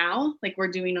right now like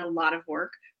we're doing a lot of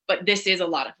work, but this is a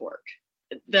lot of work.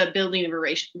 The building of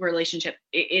a relationship,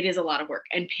 it is a lot of work,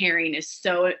 and pairing is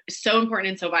so important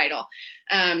and so vital.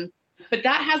 But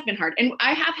that has been hard. And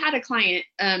I have had a client,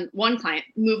 one client,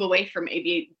 move away from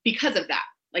ABA because of that.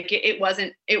 Like it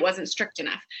wasn't strict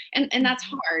enough, and that's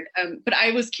hard. But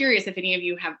I was curious if any of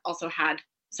you have also had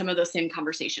some of those same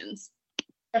conversations.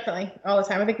 Definitely, all the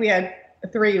time. I think we had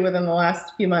 3 within the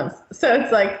last few months. So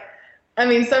it's like, I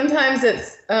mean, sometimes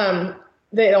it's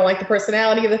they don't like the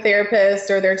personality of the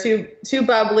therapist, or they're too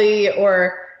bubbly,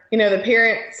 or the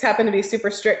parents happen to be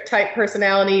super strict type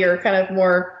personality, or kind of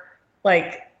more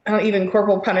like even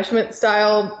corporal punishment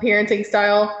style, parenting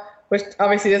style, which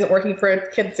obviously isn't working for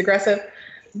a kid that's aggressive.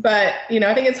 But,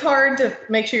 I think it's hard to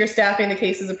make sure you're staffing the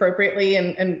cases appropriately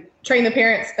and train the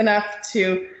parents enough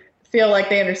to feel like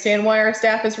they understand why our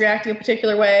staff is reacting a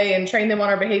particular way, and train them on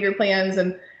our behavior plans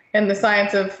and the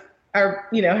science of our,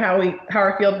 how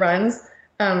our field runs,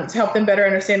 to help them better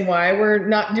understand why we're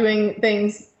not doing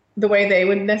things the way they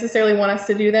would necessarily want us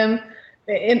to do them,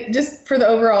 just for the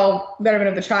overall betterment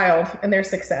of the child and their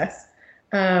success.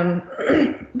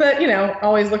 But,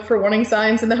 always look for warning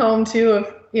signs in the home too,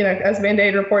 of, as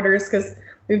Band-Aid reporters, because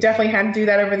we've definitely had to do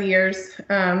that over the years.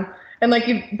 And like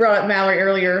you brought up, Mallory,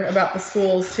 earlier about the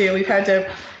schools too, we've had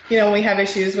to, we have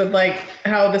issues with like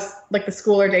how the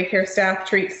school or daycare staff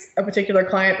treats a particular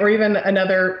client, or even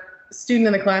another student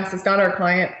in the class that's not our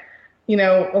client. A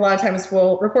lot of times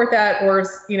we'll report that, or,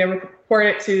 report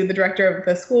it to the director of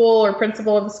the school or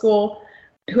principal of the school,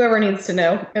 whoever needs to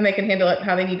know, and they can handle it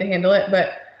how they need to handle it.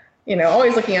 But,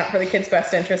 always looking out for the kid's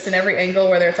best interest in every angle,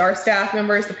 whether it's our staff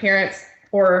members, the parents,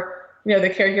 or, the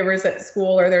caregivers at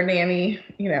school, or their nanny,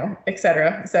 et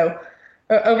cetera. So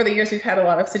over the years, we've had a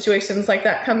lot of situations like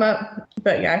that come up.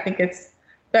 But yeah, I think it's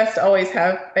best to always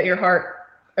have at your heart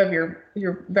of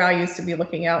your values to be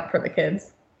looking out for the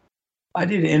kids. I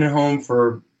did in-home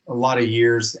for a lot of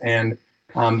years, and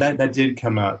that did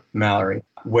come up, Mallory,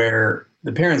 where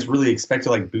the parents really expected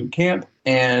like boot camp,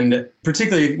 and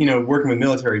particularly, working with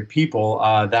military people,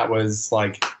 that was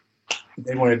like,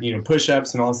 they wanted,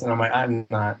 push-ups and all this, and I'm like, I'm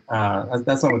not,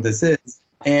 that's not what this is.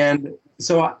 And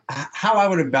so how I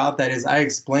went about that is I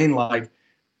explained, like,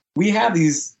 we have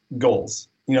these goals,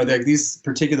 these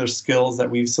particular skills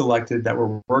that we've selected that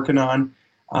we're working on.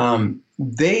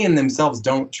 They in themselves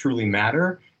don't truly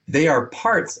matter. They are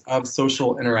parts of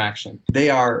social interaction.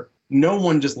 No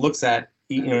one just looks at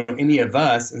any of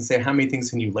us and say, how many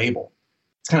things can you label?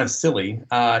 It's kind of silly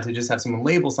to just have someone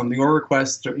label something, or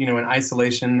request, in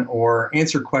isolation, or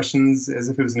answer questions as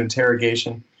if it was an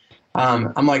interrogation.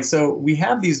 I'm like, so we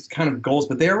have these kind of goals,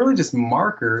 but they are really just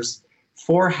markers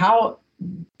for how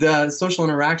the social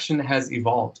interaction has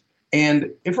evolved.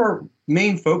 And if our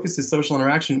main focus is social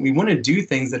interaction, we want to do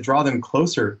things that draw them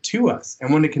closer to us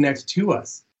and want to connect to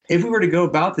us. If we were to go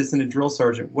about this in a drill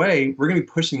sergeant way, we're going to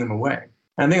be pushing them away.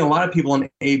 And I think a lot of people in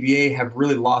ABA have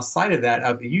really lost sight of that.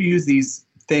 Of you use these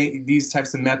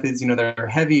types of methods, that are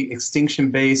heavy extinction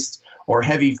based, or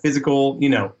heavy physical,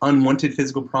 unwanted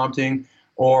physical prompting,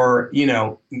 or,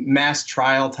 mass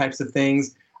trial types of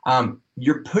things.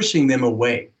 You're pushing them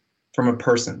away from a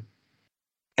person.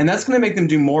 And that's going to make them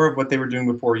do more of what they were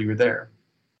doing before you were there,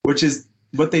 which is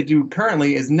what they do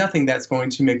currently is nothing that's going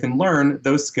to make them learn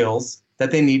those skills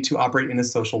that they need to operate in a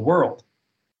social world.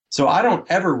 So I don't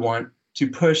ever want to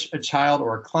push a child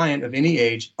or a client of any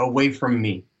age away from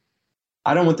me.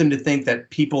 I don't want them to think that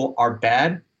people are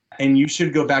bad, and you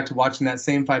should go back to watching that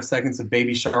same 5 seconds of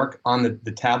Baby Shark on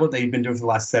the tablet that you've been doing for the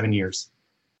last 7 years,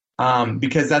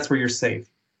 because that's where you're safe,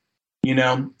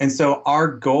 And so our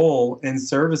goal in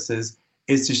services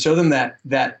is to show them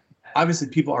that obviously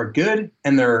people are good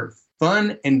and they're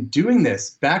fun, and doing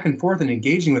this back and forth and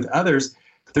engaging with others,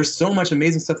 there's so much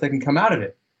amazing stuff that can come out of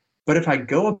it. But if I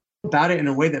go about it in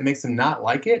a way that makes them not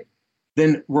like it,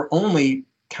 then we're only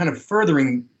kind of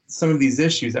furthering some of these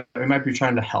issues that we might be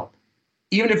trying to help.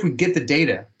 Even if we get the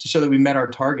data to show that we met our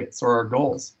targets or our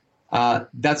goals,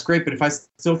 that's great. But if I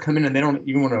still come in and they don't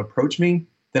even want to approach me,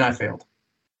 then I failed.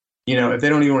 If they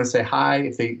don't even want to say hi,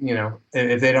 if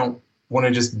they don't want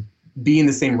to just be in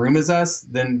the same room as us,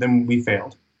 then we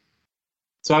failed.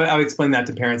 So I would explain that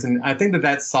to parents. And I think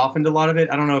that softened a lot of it.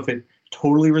 I don't know if it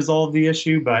totally resolved the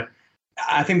issue, but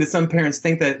I think that some parents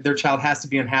think that their child has to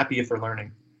be unhappy if they're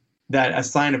learning. That a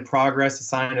sign of progress, a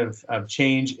sign of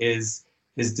change is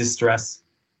distress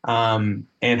and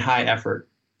high effort.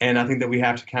 And I think that we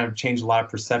have to kind of change a lot of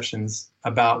perceptions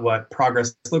about what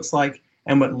progress looks like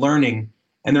and what learning.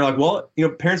 And they're like, well,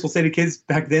 parents will say to kids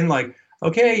back then, like,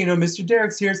 okay, Mr.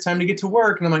 Derek's here. It's time to get to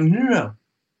work. And I'm like, no.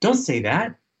 Don't say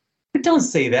that. Don't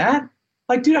say that.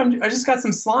 Like, dude, I just got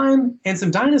some slime and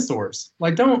some dinosaurs.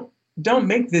 Like, don't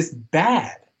make this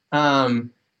bad.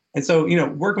 And so,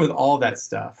 working with all that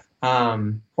stuff.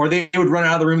 Or they would run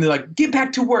out of the room. They're like, get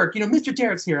back to work. Mr.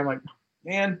 Derek's here. I'm like,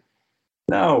 man,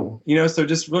 no. So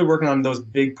just really working on those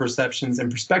big perceptions and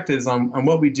perspectives on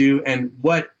what we do and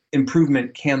what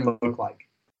improvement can look like.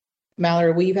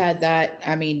 Mallory, we've had that.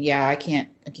 I mean, yeah, I can't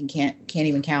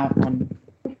even count on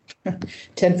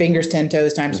 10 fingers, 10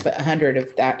 toes times 100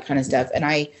 of that kind of stuff. And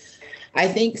I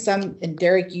think and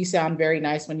Derek, you sound very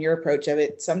nice when your approach of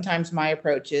it. Sometimes my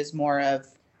approach is more of,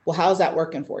 well, how's that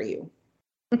working for you?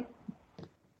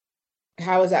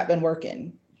 How has that been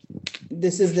working?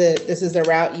 This is the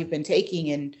route you've been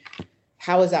taking, and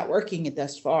how is that working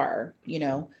thus far?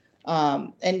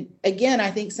 And again,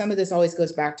 I think some of this always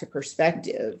goes back to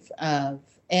perspective and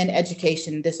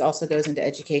education. This also goes into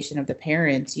education of the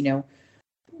parents.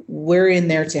 We're in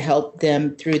there to help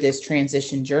them through this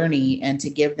transition journey and to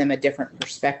give them a different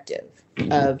perspective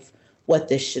of what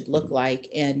this should look like.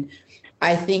 And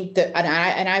I think that,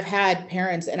 and I've had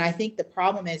parents, and I think the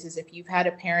problem is if you've had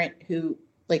a parent who,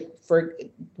 like, for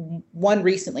one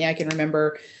recently, I can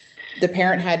remember the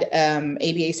parent had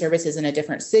ABA services in a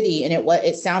different city, and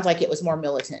it sounds like it was more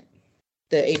militant.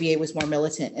 The ABA was more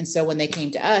militant. And so when they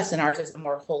came to us, and ours is a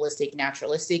more holistic,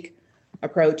 naturalistic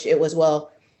approach, it was,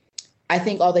 well, I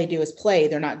think all they do is play.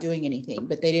 They're not doing anything,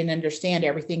 but they didn't understand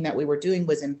everything that we were doing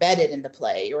was embedded in the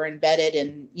play or embedded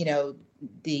in,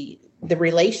 the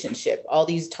relationship. All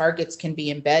these targets can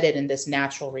be embedded in this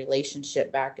natural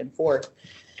relationship back and forth.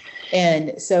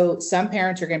 And so some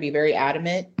parents are going to be very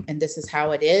adamant, and this is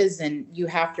how it is. And you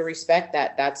have to respect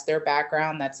that. That's their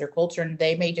background. That's their culture. And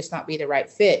they may just not be the right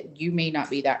fit. You may not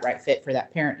be that right fit for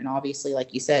that parent. And obviously,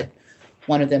 like you said,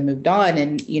 one of them moved on,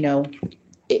 and,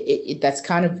 that's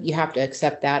kind of, you have to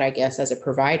accept that, I guess, as a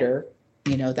provider.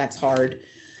 That's hard.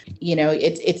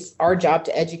 It's our job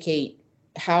to educate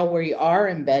how we are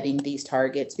embedding these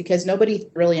targets, because nobody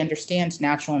really understands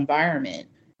natural environment.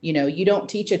 You don't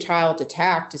teach a child to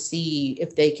tack to see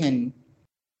if they can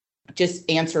just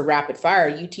answer rapid fire.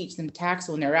 You teach them tack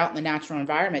so when they're out in the natural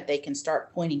environment, they can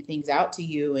start pointing things out to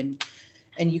you, and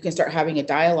you can start having a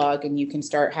dialogue, and you can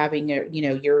start having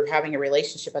you're having a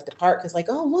relationship at the park. It's like,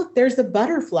 oh, look, there's the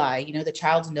butterfly. The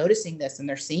child's noticing this and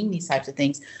they're seeing these types of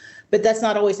things, but that's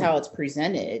not always how it's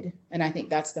presented. And I think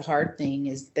that's the hard thing,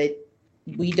 is that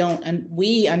we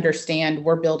understand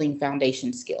we're building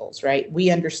foundation skills, right? We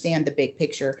understand the big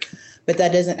picture, but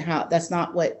that's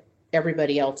not what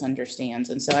everybody else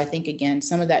understands. And so I think, again,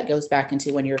 some of that goes back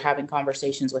into when you're having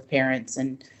conversations with parents,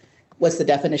 and what's the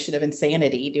definition of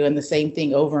insanity, doing the same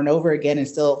thing over and over again and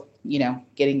still,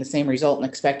 getting the same result and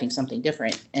expecting something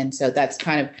different. And so that's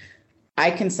kind of, I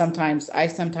do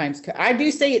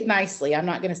say it nicely. I'm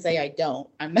not going to say I don't.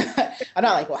 I'm not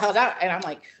like, well, how's that? And I'm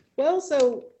like, well,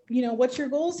 so, what's your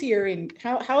goals here, and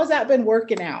how has that been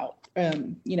working out?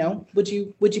 Would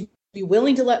you be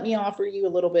willing to let me offer you a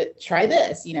little bit, try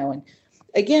this, and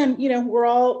again, we're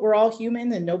all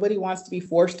human, and nobody wants to be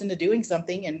forced into doing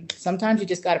something. And sometimes you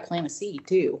just got to plant a seed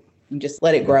too and just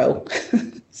let it grow.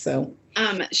 So,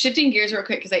 shifting gears real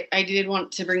quick, because I did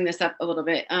want to bring this up a little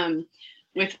bit,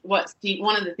 with what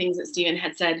one of the things that Stephen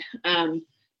had said, in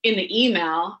the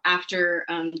email after,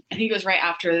 I think it was right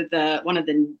after one of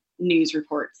the news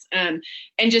reports, and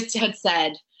just had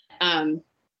said,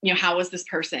 how was this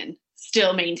person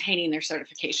still maintaining their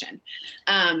certification?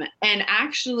 And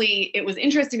actually, it was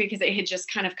interesting because it had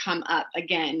just kind of come up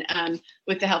again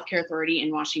with the healthcare authority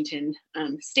in Washington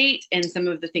state, and some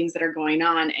of the things that are going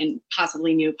on, and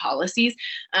possibly new policies.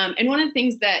 And one of the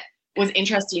things that was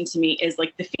interesting to me is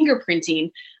like the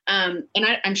fingerprinting. And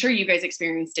I'm sure you guys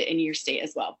experienced it in your state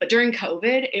as well. But during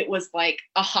COVID, it was like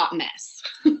a hot mess.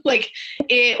 Like,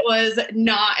 it was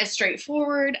not as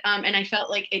straightforward. And I felt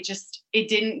like it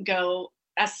didn't go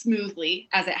as smoothly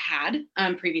as it had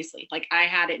previously. Like, I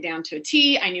had it down to a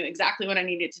T. I knew exactly what I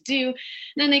needed to do. And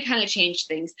then they kind of changed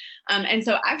things. And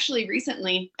so actually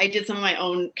recently I did some of my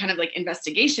own kind of like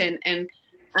investigation, and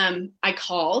I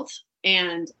called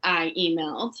and I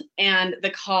emailed, and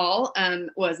the call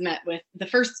was met with, the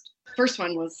first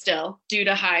one was still due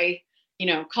to high,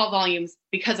 call volumes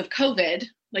because of COVID.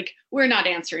 Like, we're not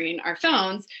answering our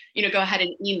phones, go ahead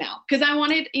and email. Because I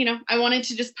wanted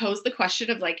to just pose the question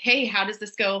of like, hey, how does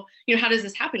this go? How does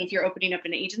this happen? If you're opening up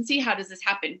an agency, how does this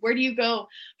happen? Where do you go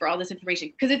for all this information?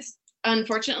 Because it's,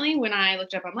 unfortunately, when I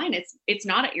looked up online, it's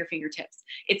not at your fingertips.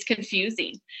 It's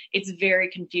confusing. It's very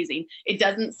confusing. It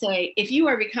doesn't say, if you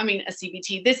are becoming a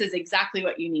CBT, this is exactly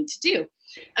what you need to do.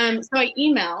 So I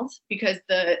emailed because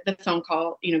the phone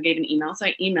call, gave an email. So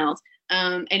I emailed,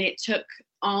 and it took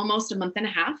almost a month and a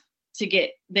half to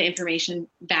get the information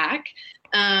back.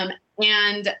 And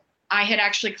I had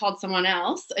actually called someone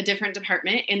else, a different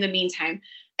department in the meantime.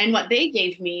 And what they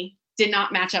gave me did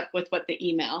not match up with what the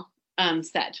email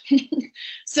said.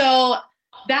 So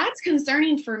that's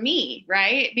concerning for me,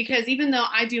 right? Because even though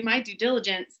I do my due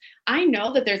diligence, I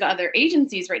know that there's other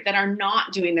agencies, right, that are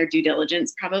not doing their due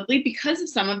diligence, probably because of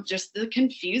some of just the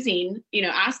confusing,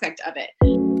 aspect of it.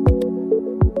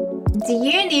 Do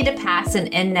you need to pass an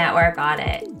in-network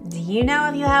audit? Do you know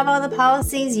if you have all the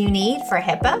policies you need for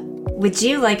HIPAA? Would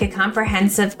you like a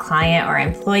comprehensive client or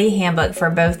employee handbook for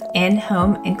both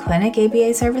in-home and clinic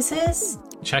ABA services?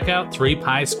 Check out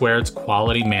 3Pi Squared's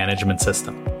quality management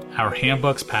system. Our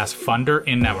handbooks pass funder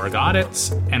in-network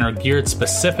audits and are geared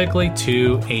specifically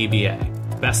to ABA.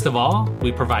 Best of all,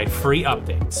 we provide free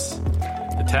updates.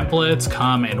 The templates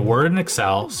come in Word and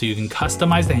Excel, so you can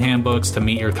customize the handbooks to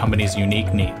meet your company's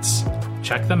unique needs.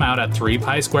 Check them out at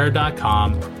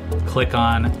 3pisquared.com. Click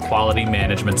on Quality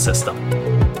Management System.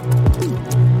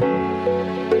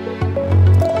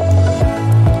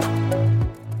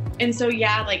 And so,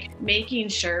 making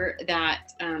sure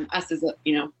that us as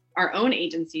our own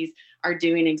agencies are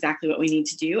doing exactly what we need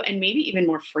to do, and maybe even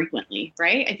more frequently,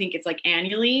 right? I think it's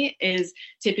annually is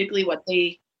typically what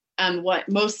what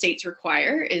most states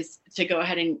require is to go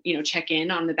ahead and, check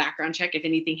in on the background check if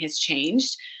anything has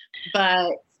changed, but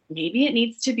maybe it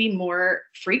needs to be more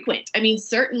frequent. I mean,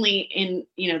 certainly in,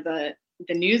 the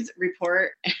news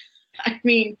report,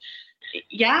 it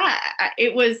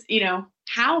was,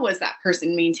 how was that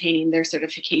person maintaining their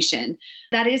certification?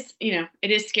 That is, it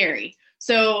is scary.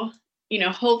 So,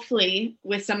 hopefully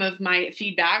with some of my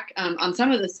feedback on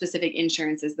some of the specific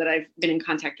insurances that I've been in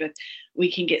contact with,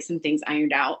 we can get some things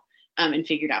ironed out and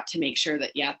figured out to make sure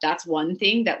that, that's one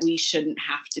thing that we shouldn't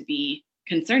have to be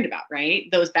concerned about, right?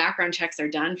 Those background checks are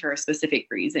done for a specific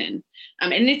reason.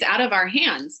 And it's out of our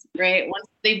hands, right? Once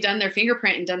they've done their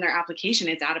fingerprint and done their application,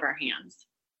 it's out of our hands.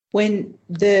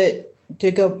 To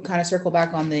go kind of circle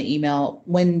back on the email,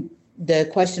 when the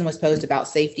question was posed about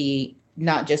safety,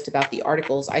 not just about the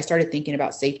articles, I started thinking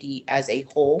about safety as a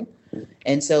whole.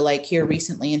 And so here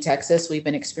recently in Texas, we've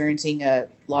been experiencing a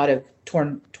lot of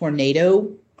tornado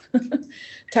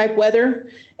type weather.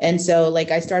 And so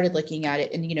I started looking at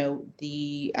it and,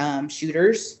 the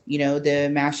shooters, the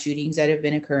mass shootings that have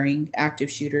been occurring,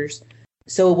 active shooters.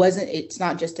 So it's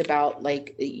not just about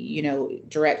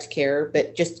direct care,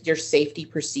 but just your safety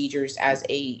procedures as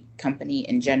a company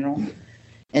in general.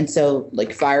 And so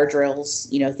fire drills,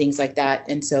 things like that.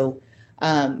 And so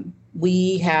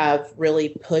we have really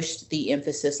pushed the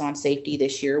emphasis on safety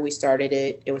this year. We started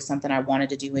it. It was something I wanted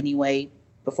to do anyway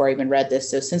before I even read this.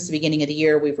 So since the beginning of the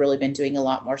year, we've really been doing a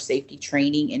lot more safety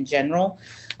training in general.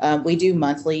 We do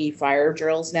monthly fire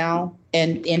drills now.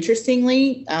 And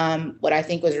interestingly, what I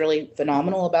think was really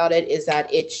phenomenal about it is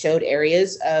that it showed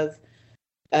areas of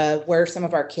where some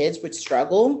of our kids would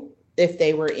struggle if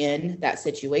they were in that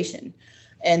situation.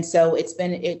 And so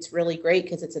it's really great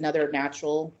because it's another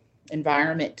natural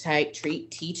environment type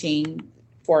teaching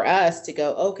for us to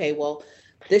go, okay, well,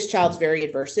 this child's very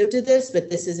aversive to this,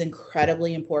 but this is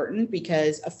incredibly important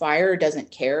because a fire doesn't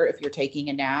care if you're taking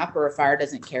a nap, or a fire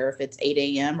doesn't care if it's 8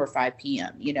 a.m. or 5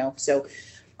 p.m., So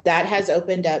that has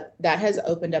opened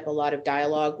up a lot of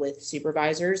dialogue with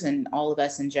supervisors and all of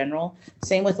us in general.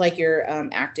 Same with your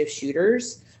active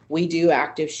shooters. We do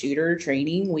active shooter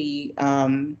training. We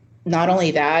not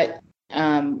only that,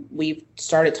 we've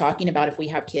started talking about if we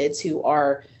have kids who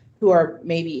are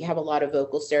maybe have a lot of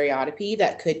vocal stereotypy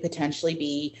that could potentially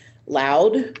be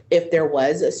loud if there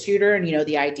was a shooter. And,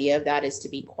 the idea of that is to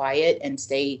be quiet and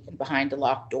stay behind the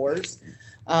locked doors.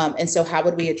 And so how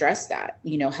would we address that?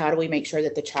 How do we make sure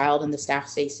that the child and the staff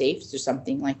stay safe or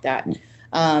something like that?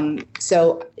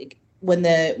 So when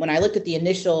I looked at the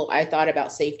initial, I thought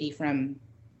about safety from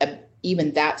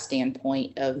even that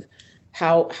standpoint of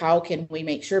how can we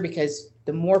make sure, because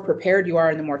the more prepared you are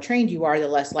and the more trained you are, the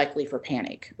less likely for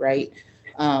panic, right?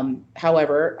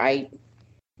 However,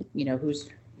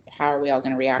 how are we all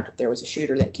going to react if there was a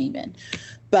shooter that came in?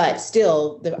 But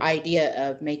still, the idea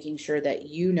of making sure that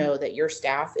that your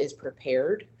staff is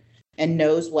prepared and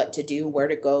knows what to do, where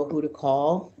to go, who to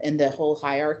call, and the whole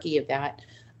hierarchy of that,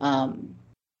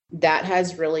 that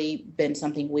has really been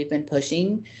something we've been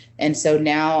pushing. And so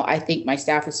now I think my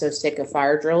staff is so sick of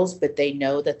fire drills, but they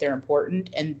know that they're important,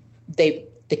 and the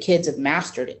kids have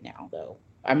mastered it now, though.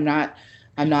 I'm not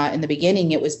in the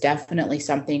beginning, it was definitely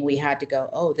something we had to go,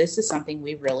 oh, this is something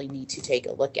we really need to take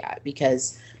a look at,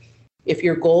 because if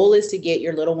your goal is to get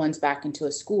your little ones back into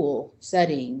a school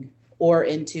setting or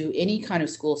into any kind of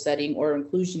school setting or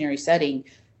inclusionary setting,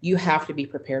 you have to be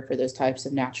prepared for those types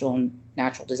of natural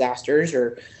disasters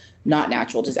or not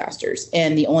natural disasters.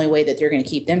 And the only way that they're going to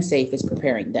keep them safe is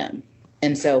preparing them.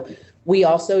 And so we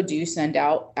also do send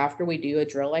out, after we do a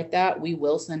drill like that, we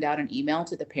will send out an email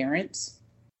to the parents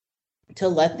to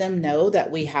let them know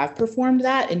that we have performed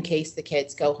that in case the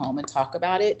kids go home and talk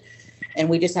about it. And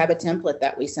we just have a template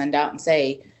that we send out and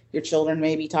say, your children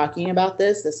may be talking about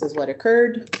this. This is what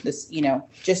occurred. This,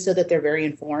 just so that they're very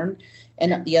informed.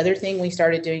 And the other thing we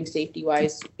started doing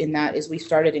safety-wise in that is we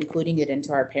started including it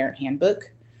into our parent handbook,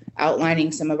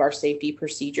 outlining some of our safety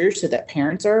procedures so that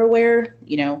parents are aware.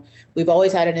 We've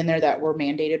always had it in there that we're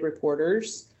mandated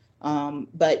reporters,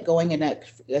 but going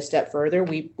a step further,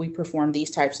 we perform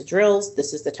these types of drills.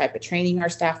 This is the type of training our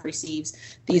staff receives.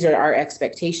 These are our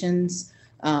expectations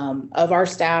of our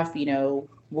staff.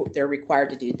 They're required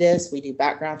to do this. We do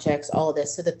background checks, all of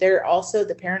this, so that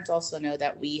the parents also know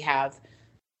that we have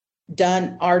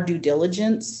done our due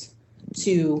diligence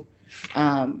to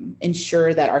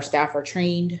ensure that our staff are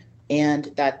trained and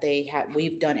that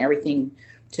we've done everything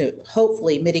to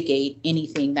hopefully mitigate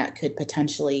anything that could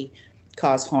potentially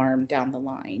cause harm down the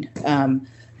line.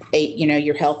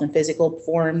 Your health and physical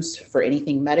forms for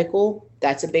anything medical,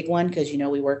 that's a big one because,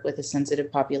 we work with a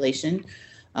sensitive population,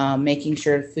 making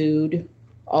sure food,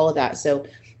 all of that. So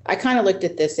I kind of looked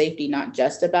at the safety, not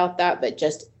just about that, but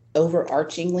just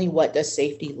overarchingly, what does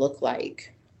safety look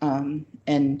like?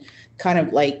 And kind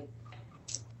of like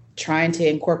trying to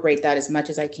incorporate that as much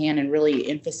as I can and really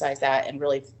emphasize that and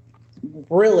really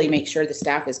make sure the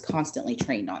staff is constantly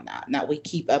trained on that and that we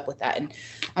keep up with that. And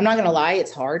I'm not going to lie,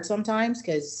 it's hard sometimes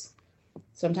because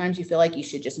sometimes you feel like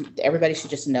everybody should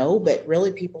just know, but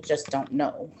really people just don't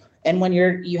know. And when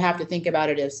you have to think about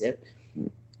it as if,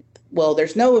 well,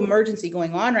 there's no emergency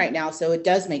going on right now, so it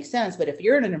does make sense. But if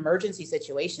you're in an emergency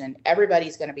situation,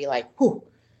 everybody's going to be like, whew.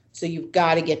 So you've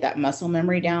got to get that muscle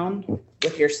memory down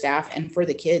with your staff and for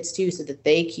the kids too, so that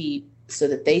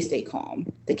they stay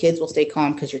calm. The kids will stay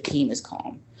calm because your team is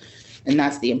calm. And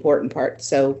that's the important part.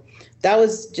 So that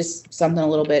was just something a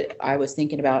little bit I was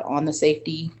thinking about on the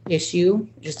safety issue,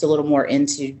 just a little more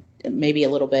into maybe a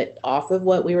little bit off of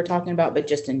what we were talking about, but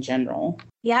just in general.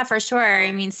 Yeah, for sure.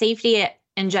 I mean, safety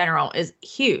in general is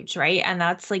huge, right? And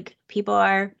that's like people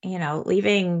are,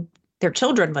 leaving their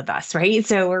children with us, right?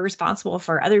 So we're responsible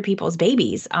for other people's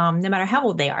babies, no matter how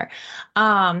old they are.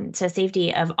 So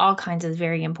safety of all kinds is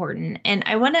very important. And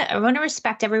I want to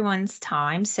respect everyone's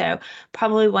time. So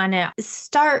probably want to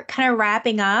start kind of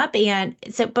wrapping up.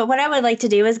 But what I would like to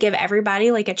do is give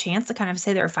everybody like a chance to kind of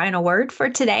say their final word for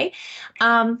today.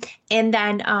 And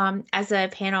then as a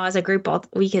panel, as a group,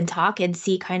 we can talk and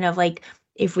see kind of like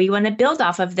if we want to build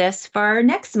off of this for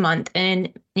next month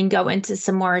and go into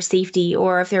some more safety,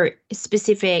 or if there are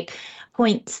specific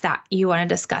points that you want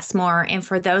to discuss more. And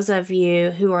for those of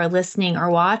you who are listening or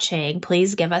watching,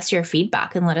 please give us your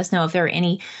feedback and let us know if there are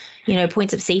any,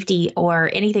 points of safety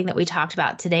or anything that we talked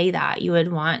about today that you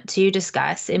would want to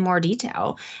discuss in more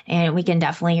detail. And we can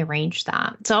definitely arrange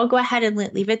that. So I'll go ahead and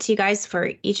leave it to you guys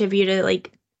for each of you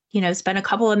to spend a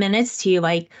couple of minutes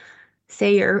to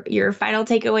say your final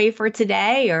takeaway for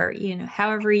today, or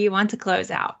however you want to close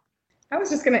out. I was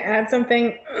just going to add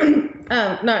something,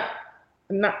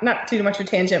 not too much of a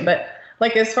tangent, but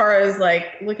as far as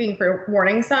looking for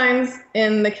warning signs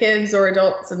in the kids or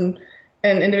adults and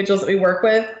individuals that we work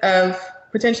with of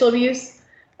potential abuse,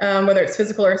 whether it's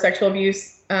physical or sexual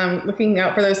abuse, looking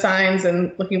out for those signs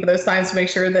and looking for those signs to make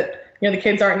sure that the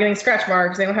kids aren't getting scratch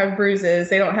marks, they don't have bruises,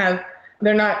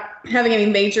 they're not having any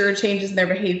major changes in their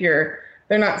behavior.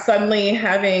 They're not suddenly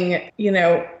having,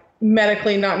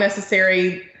 medically not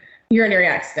necessary urinary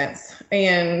accidents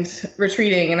and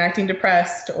retreating and acting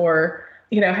depressed, or,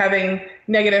 having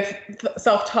negative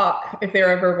self-talk if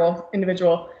they're a verbal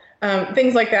individual.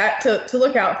 Things like that, to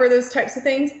look out for those types of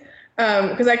things.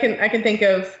 Because I can think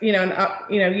of,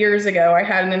 years ago, I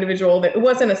had an individual that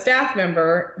wasn't a staff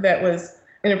member that was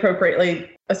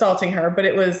inappropriately assaulting her, but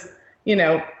it was,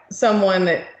 someone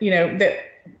that, that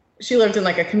she lived in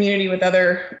a community with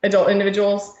other adult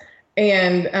individuals,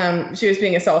 and she was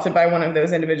being assaulted by one of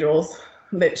those individuals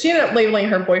that she ended up labeling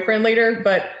her boyfriend later,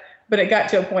 but it got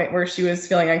to a point where she was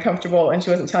feeling uncomfortable and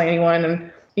she wasn't telling anyone,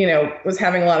 and was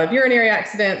having a lot of urinary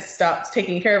accidents, stopped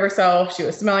taking care of herself. She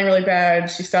was smelling really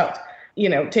bad. She stopped,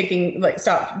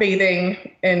 stopped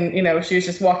bathing, and she was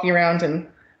just walking around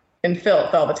and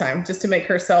filth all the time, just to make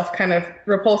herself kind of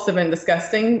repulsive and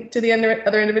disgusting to the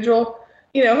other individual.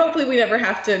 Hopefully we never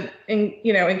have to,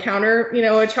 encounter,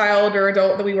 a child or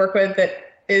adult that we work with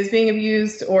that is being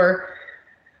abused or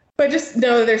But just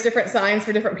know that there's different signs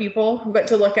for different people, but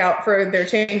to look out for their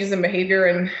changes in behavior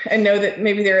and know that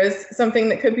maybe there is something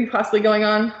that could be possibly going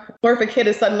on. Or if a kid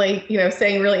is suddenly,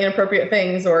 saying really inappropriate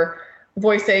things or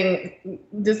voicing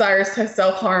desires to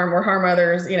self-harm or harm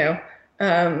others,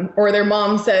 or their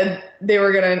mom said they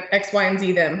were going to X, Y, and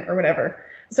Z them or whatever.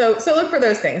 So look for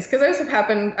those things, because those have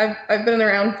happened. I've been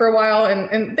around for a while,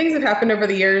 and things have happened over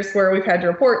the years where we've had to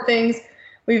report things.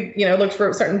 We've, looked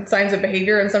for certain signs of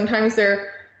behavior, and sometimes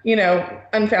they're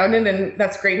unfounded, and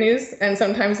that's great news. And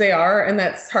sometimes they are, and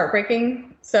that's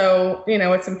heartbreaking. So,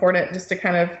 it's important just to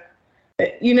kind of, the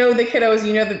kiddos,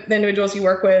 the individuals you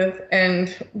work with, and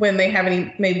when they have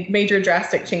any major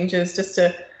drastic changes, just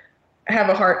to have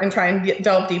a heart and try and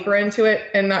delve deeper into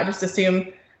it and not just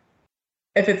assume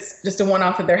if it's just a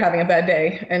one-off that they're having a bad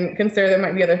day, and consider there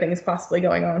might be other things possibly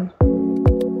going on.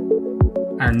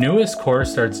 Our newest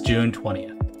course starts June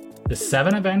 20th. The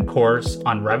 7-event course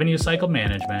on revenue cycle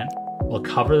management will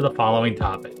cover the following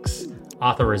topics: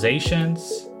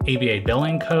 authorizations, ABA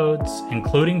billing codes,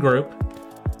 including group,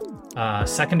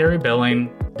 secondary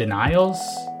billing, denials,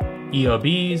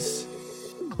 EOBs,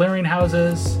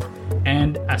 clearinghouses,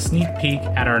 and a sneak peek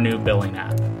at our new billing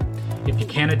app. If you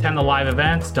can't attend the live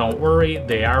events, don't worry,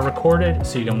 they are recorded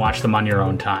so you can watch them on your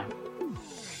own time.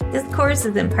 This course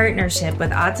is in partnership with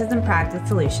Autism Practice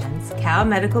Solutions, Cal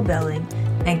Medical Billing,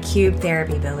 and Cube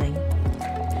Therapy Billing.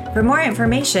 For more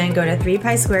information, go to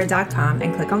 3pisquare.com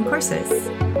and click on courses.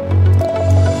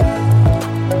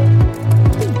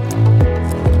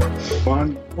 Well,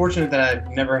 I'm fortunate that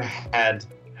I've never had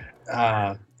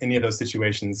any of those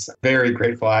situations. Very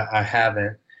grateful I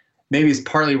haven't. Maybe it's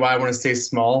partly why I want to stay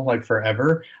small, like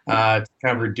forever, to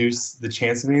kind of reduce the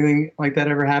chance of anything like that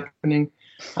ever happening.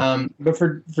 But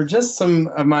for just some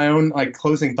of my own like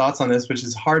closing thoughts on this, which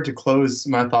is hard to close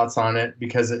my thoughts on it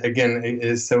because, again, it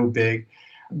is so big.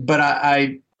 But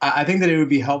I think that it would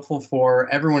be helpful for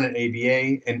everyone at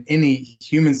ABA and any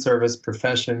human service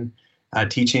profession,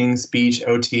 teaching, speech,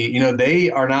 OT, they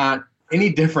are not any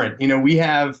different. We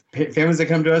have families that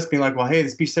come to us being like, well, hey, the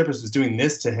speech therapist was doing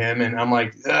this to him. And I'm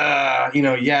like,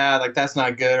 yeah, like that's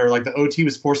not good. Or like the OT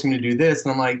was forcing him to do this.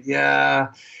 And I'm like,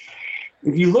 yeah.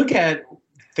 If you look at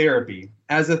therapy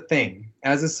as a thing,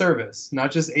 as a service,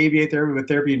 not just ABA therapy, but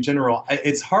therapy in general,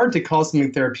 it's hard to call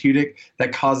something therapeutic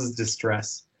that causes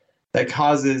distress, that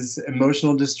causes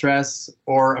emotional distress,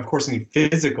 or of course, any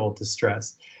physical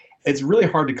distress. It's really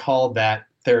hard to call that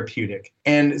therapeutic.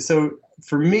 And so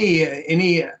for me,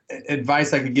 any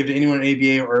advice I could give to anyone at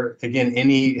ABA or, again,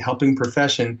 any helping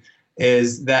profession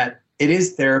is that it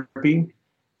is therapy.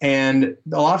 And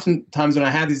a lot of times when I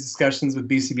have these discussions with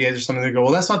BCBAs or something, they go,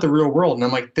 well, that's not the real world. And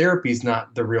I'm like, therapy is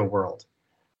not the real world.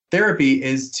 Therapy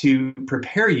is to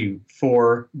prepare you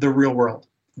for the real world.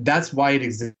 That's why it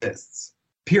exists,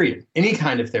 period. Any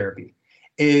kind of therapy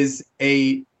is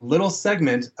a little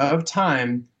segment of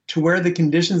time to where the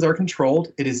conditions are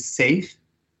controlled. It is safe.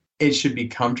 It should be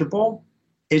comfortable.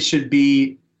 It should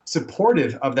be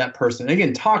supportive of that person. And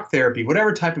again, talk therapy,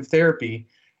 whatever type of therapy.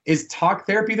 Is talk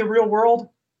therapy the real world?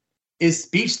 Is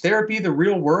speech therapy the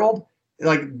real world?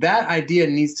 Like that idea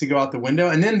needs to go out the window.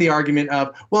 And then the argument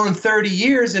of, well, in 30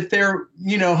 years, if they're,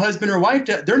 husband or wife,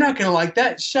 they're not going to like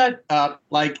that. Shut up.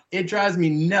 Like it drives me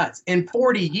nuts. In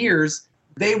 40 years,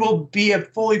 they will be a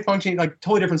fully functioning, like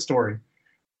totally different story.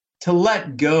 To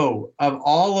let go of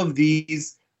all of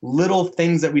these little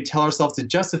things that we tell ourselves to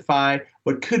justify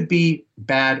what could be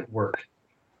bad work.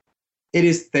 It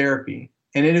is therapy,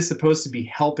 and it is supposed to be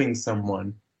helping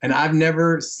someone. And I've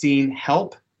never seen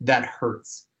help that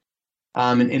hurts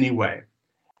in any way.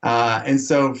 And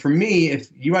so for me, if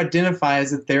you identify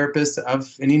as a therapist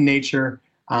of any nature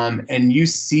and you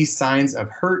see signs of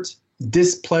hurt,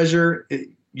 displeasure,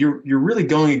 you're really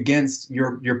going against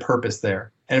your purpose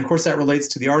there. And of course, that relates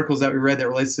to the articles that we read, that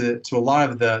relates to a lot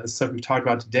of the stuff we've talked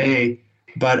about today,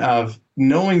 but of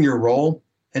knowing your role,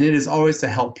 and it is always to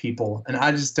help people. And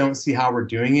I just don't see how we're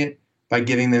doing it by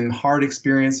giving them hard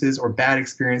experiences or bad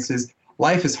experiences.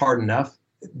 Life is hard enough.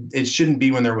 It shouldn't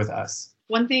be when they're with us.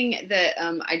 One thing that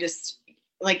I just,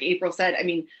 like April said,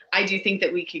 I do think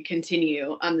that we could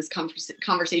continue on this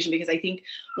conversation, because I think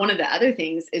one of the other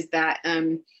things is that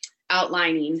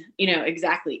outlining,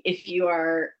 exactly if you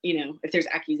are, if there's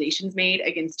accusations made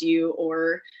against you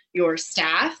or your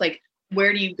staff, like,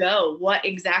 where do you go? What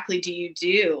exactly do you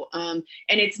do? And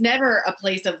it's never a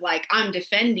place of like, I'm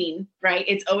defending, right?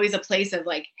 It's always a place of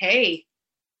like, hey,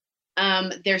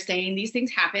 they're saying these things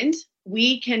happened.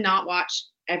 We cannot watch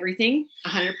everything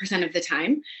 100% of the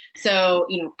time. So,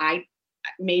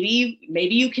 maybe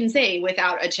you can say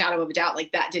without a shadow of a doubt,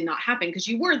 like that did not happen because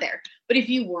you were there. But if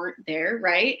you weren't there,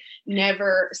 right?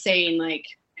 Never saying like,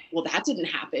 well, that didn't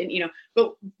happen,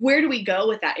 but where do we go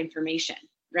with that information,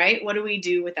 right? What do we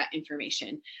do with that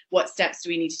information? What steps do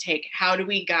we need to take? How do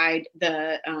we guide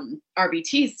the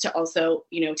RBTs to also,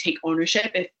 take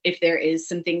ownership if there is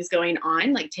some things going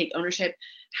on, like take ownership?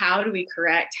 How do we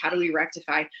correct? How do we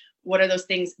rectify? What are those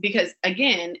things? Because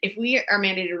again, if we are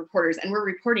mandated reporters and we're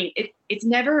reporting, it's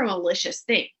never a malicious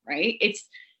thing, right?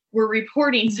 We're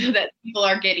reporting so that people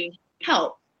are getting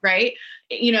help, right?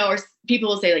 Or people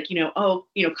will say like,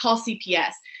 call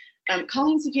CPS.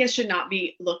 Calling CPS should not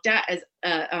be looked at as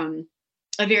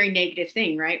a very negative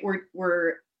thing, right?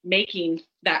 We're making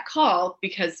that call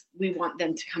because we want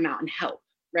them to come out and help,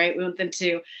 right? We want them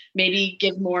to maybe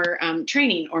give more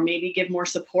training, or maybe give more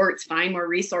supports, find more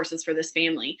resources for this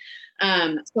family.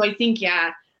 So I think,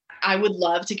 I would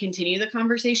love to continue the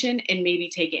conversation and maybe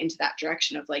take it into that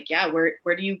direction of like,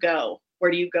 where do you go?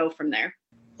 Where do you go from there?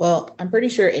 Well, I'm pretty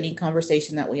sure any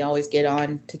conversation that we always get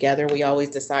on together, we always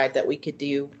decide that we could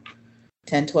do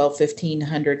 10, 12,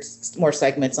 1,500 more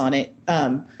segments on it.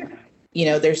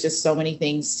 There's just so many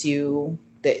things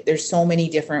there's so many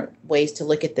different ways to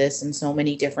look at this and so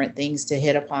many different things to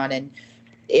hit upon. And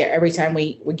every time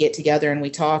we get together and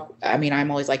we talk, I'm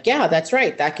always like, yeah, that's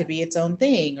right. That could be its own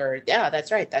thing. Or yeah,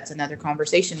 that's right. That's another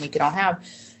conversation we could all have,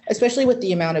 especially with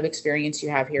the amount of experience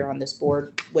you have here on this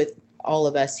board with all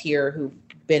of us here who've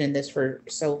been in this for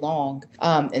so long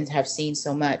and have seen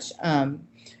so much.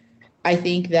 I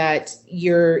think that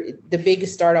the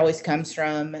biggest start always comes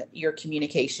from your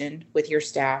communication with your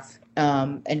staff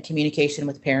and communication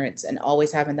with parents, and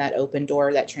always having that open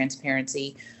door, that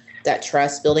transparency, that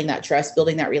trust, building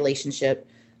that relationship.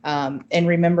 And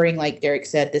remembering, like Derek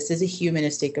said, this is a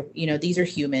humanistic, these are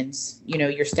humans,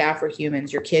 your staff are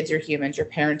humans, your kids are humans, your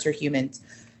parents are humans.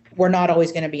 We're not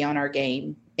always going to be on our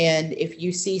game. And if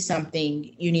you see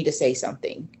something, you need to say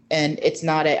something. And it's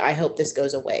not I hope this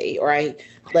goes away, or I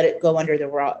let it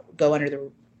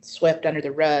swept under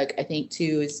the rug. I think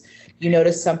too is you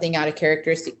notice something out of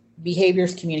characteristic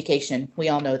behaviors, communication. We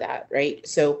all know that, right?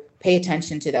 So pay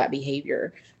attention to that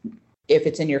behavior. If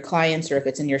it's in your clients, or if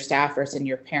it's in your staff, or it's in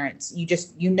your parents,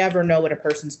 you never know what a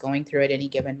person's going through at any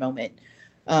given moment.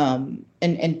 And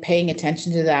paying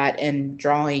attention to that and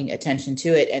drawing attention to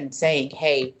it and saying,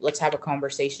 hey, let's have a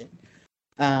conversation.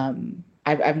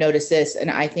 I've noticed this,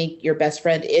 and I think your best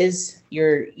friend is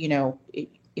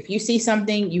if you see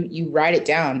something, you write it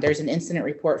down. There's an incident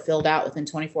report filled out within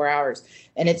 24 hours,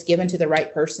 and it's given to the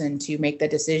right person to make the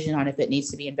decision on if it needs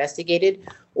to be investigated,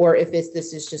 or if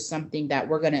this is just something that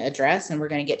we're going to address and we're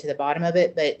going to get to the bottom of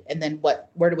it. And then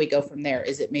where do we go from there?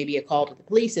 Is it maybe a call to the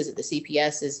police? Is it the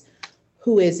CPS?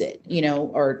 Who is it?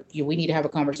 Or we need to have a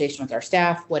conversation with our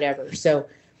staff, whatever. So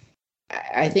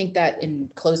I think that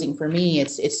in closing for me,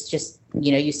 it's just,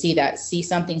 you see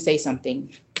something, say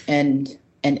something, and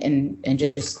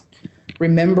just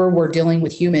remember we're dealing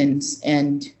with humans,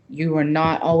 and you are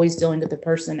not always dealing with the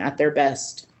person at their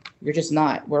best. You're just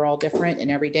not. We're all different. And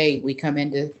every day we come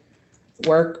into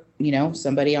work,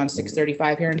 somebody on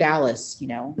 635 here in Dallas,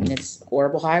 and it's a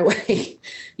horrible highway,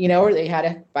 or they had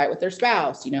a fight with their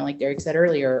spouse, like Derek said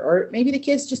earlier, or maybe the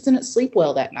kids just didn't sleep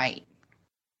well that night.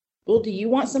 Well, do you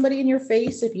want somebody in your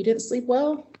face if you didn't sleep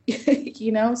well?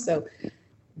 So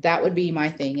that would be my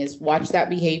thing, is watch that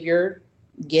behavior,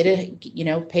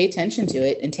 pay attention to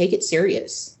it and take it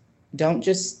serious. Don't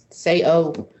just say,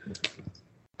 oh,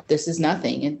 this is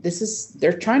nothing. And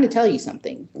they're trying to tell you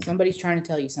something. Somebody's trying to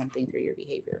tell you something through your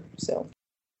behavior. So.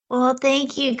 Well,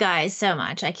 thank you guys so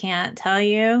much. I can't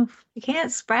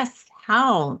express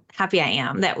how happy I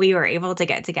am that we were able to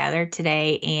get together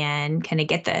today and kind of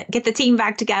get the team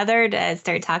back together to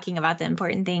start talking about the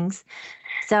important things.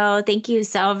 So thank you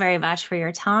so very much for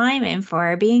your time and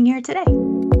for being here today.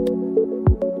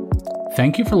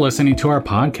 Thank you for listening to our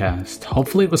podcast.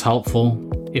 Hopefully it was helpful.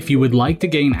 If you would like to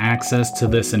gain access to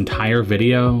this entire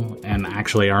video, and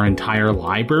actually our entire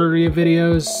library of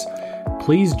videos,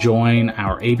 please join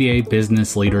our ABA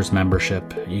Business Leaders membership.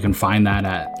 You can find that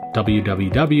at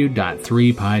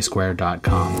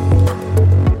www.3pisquare.com.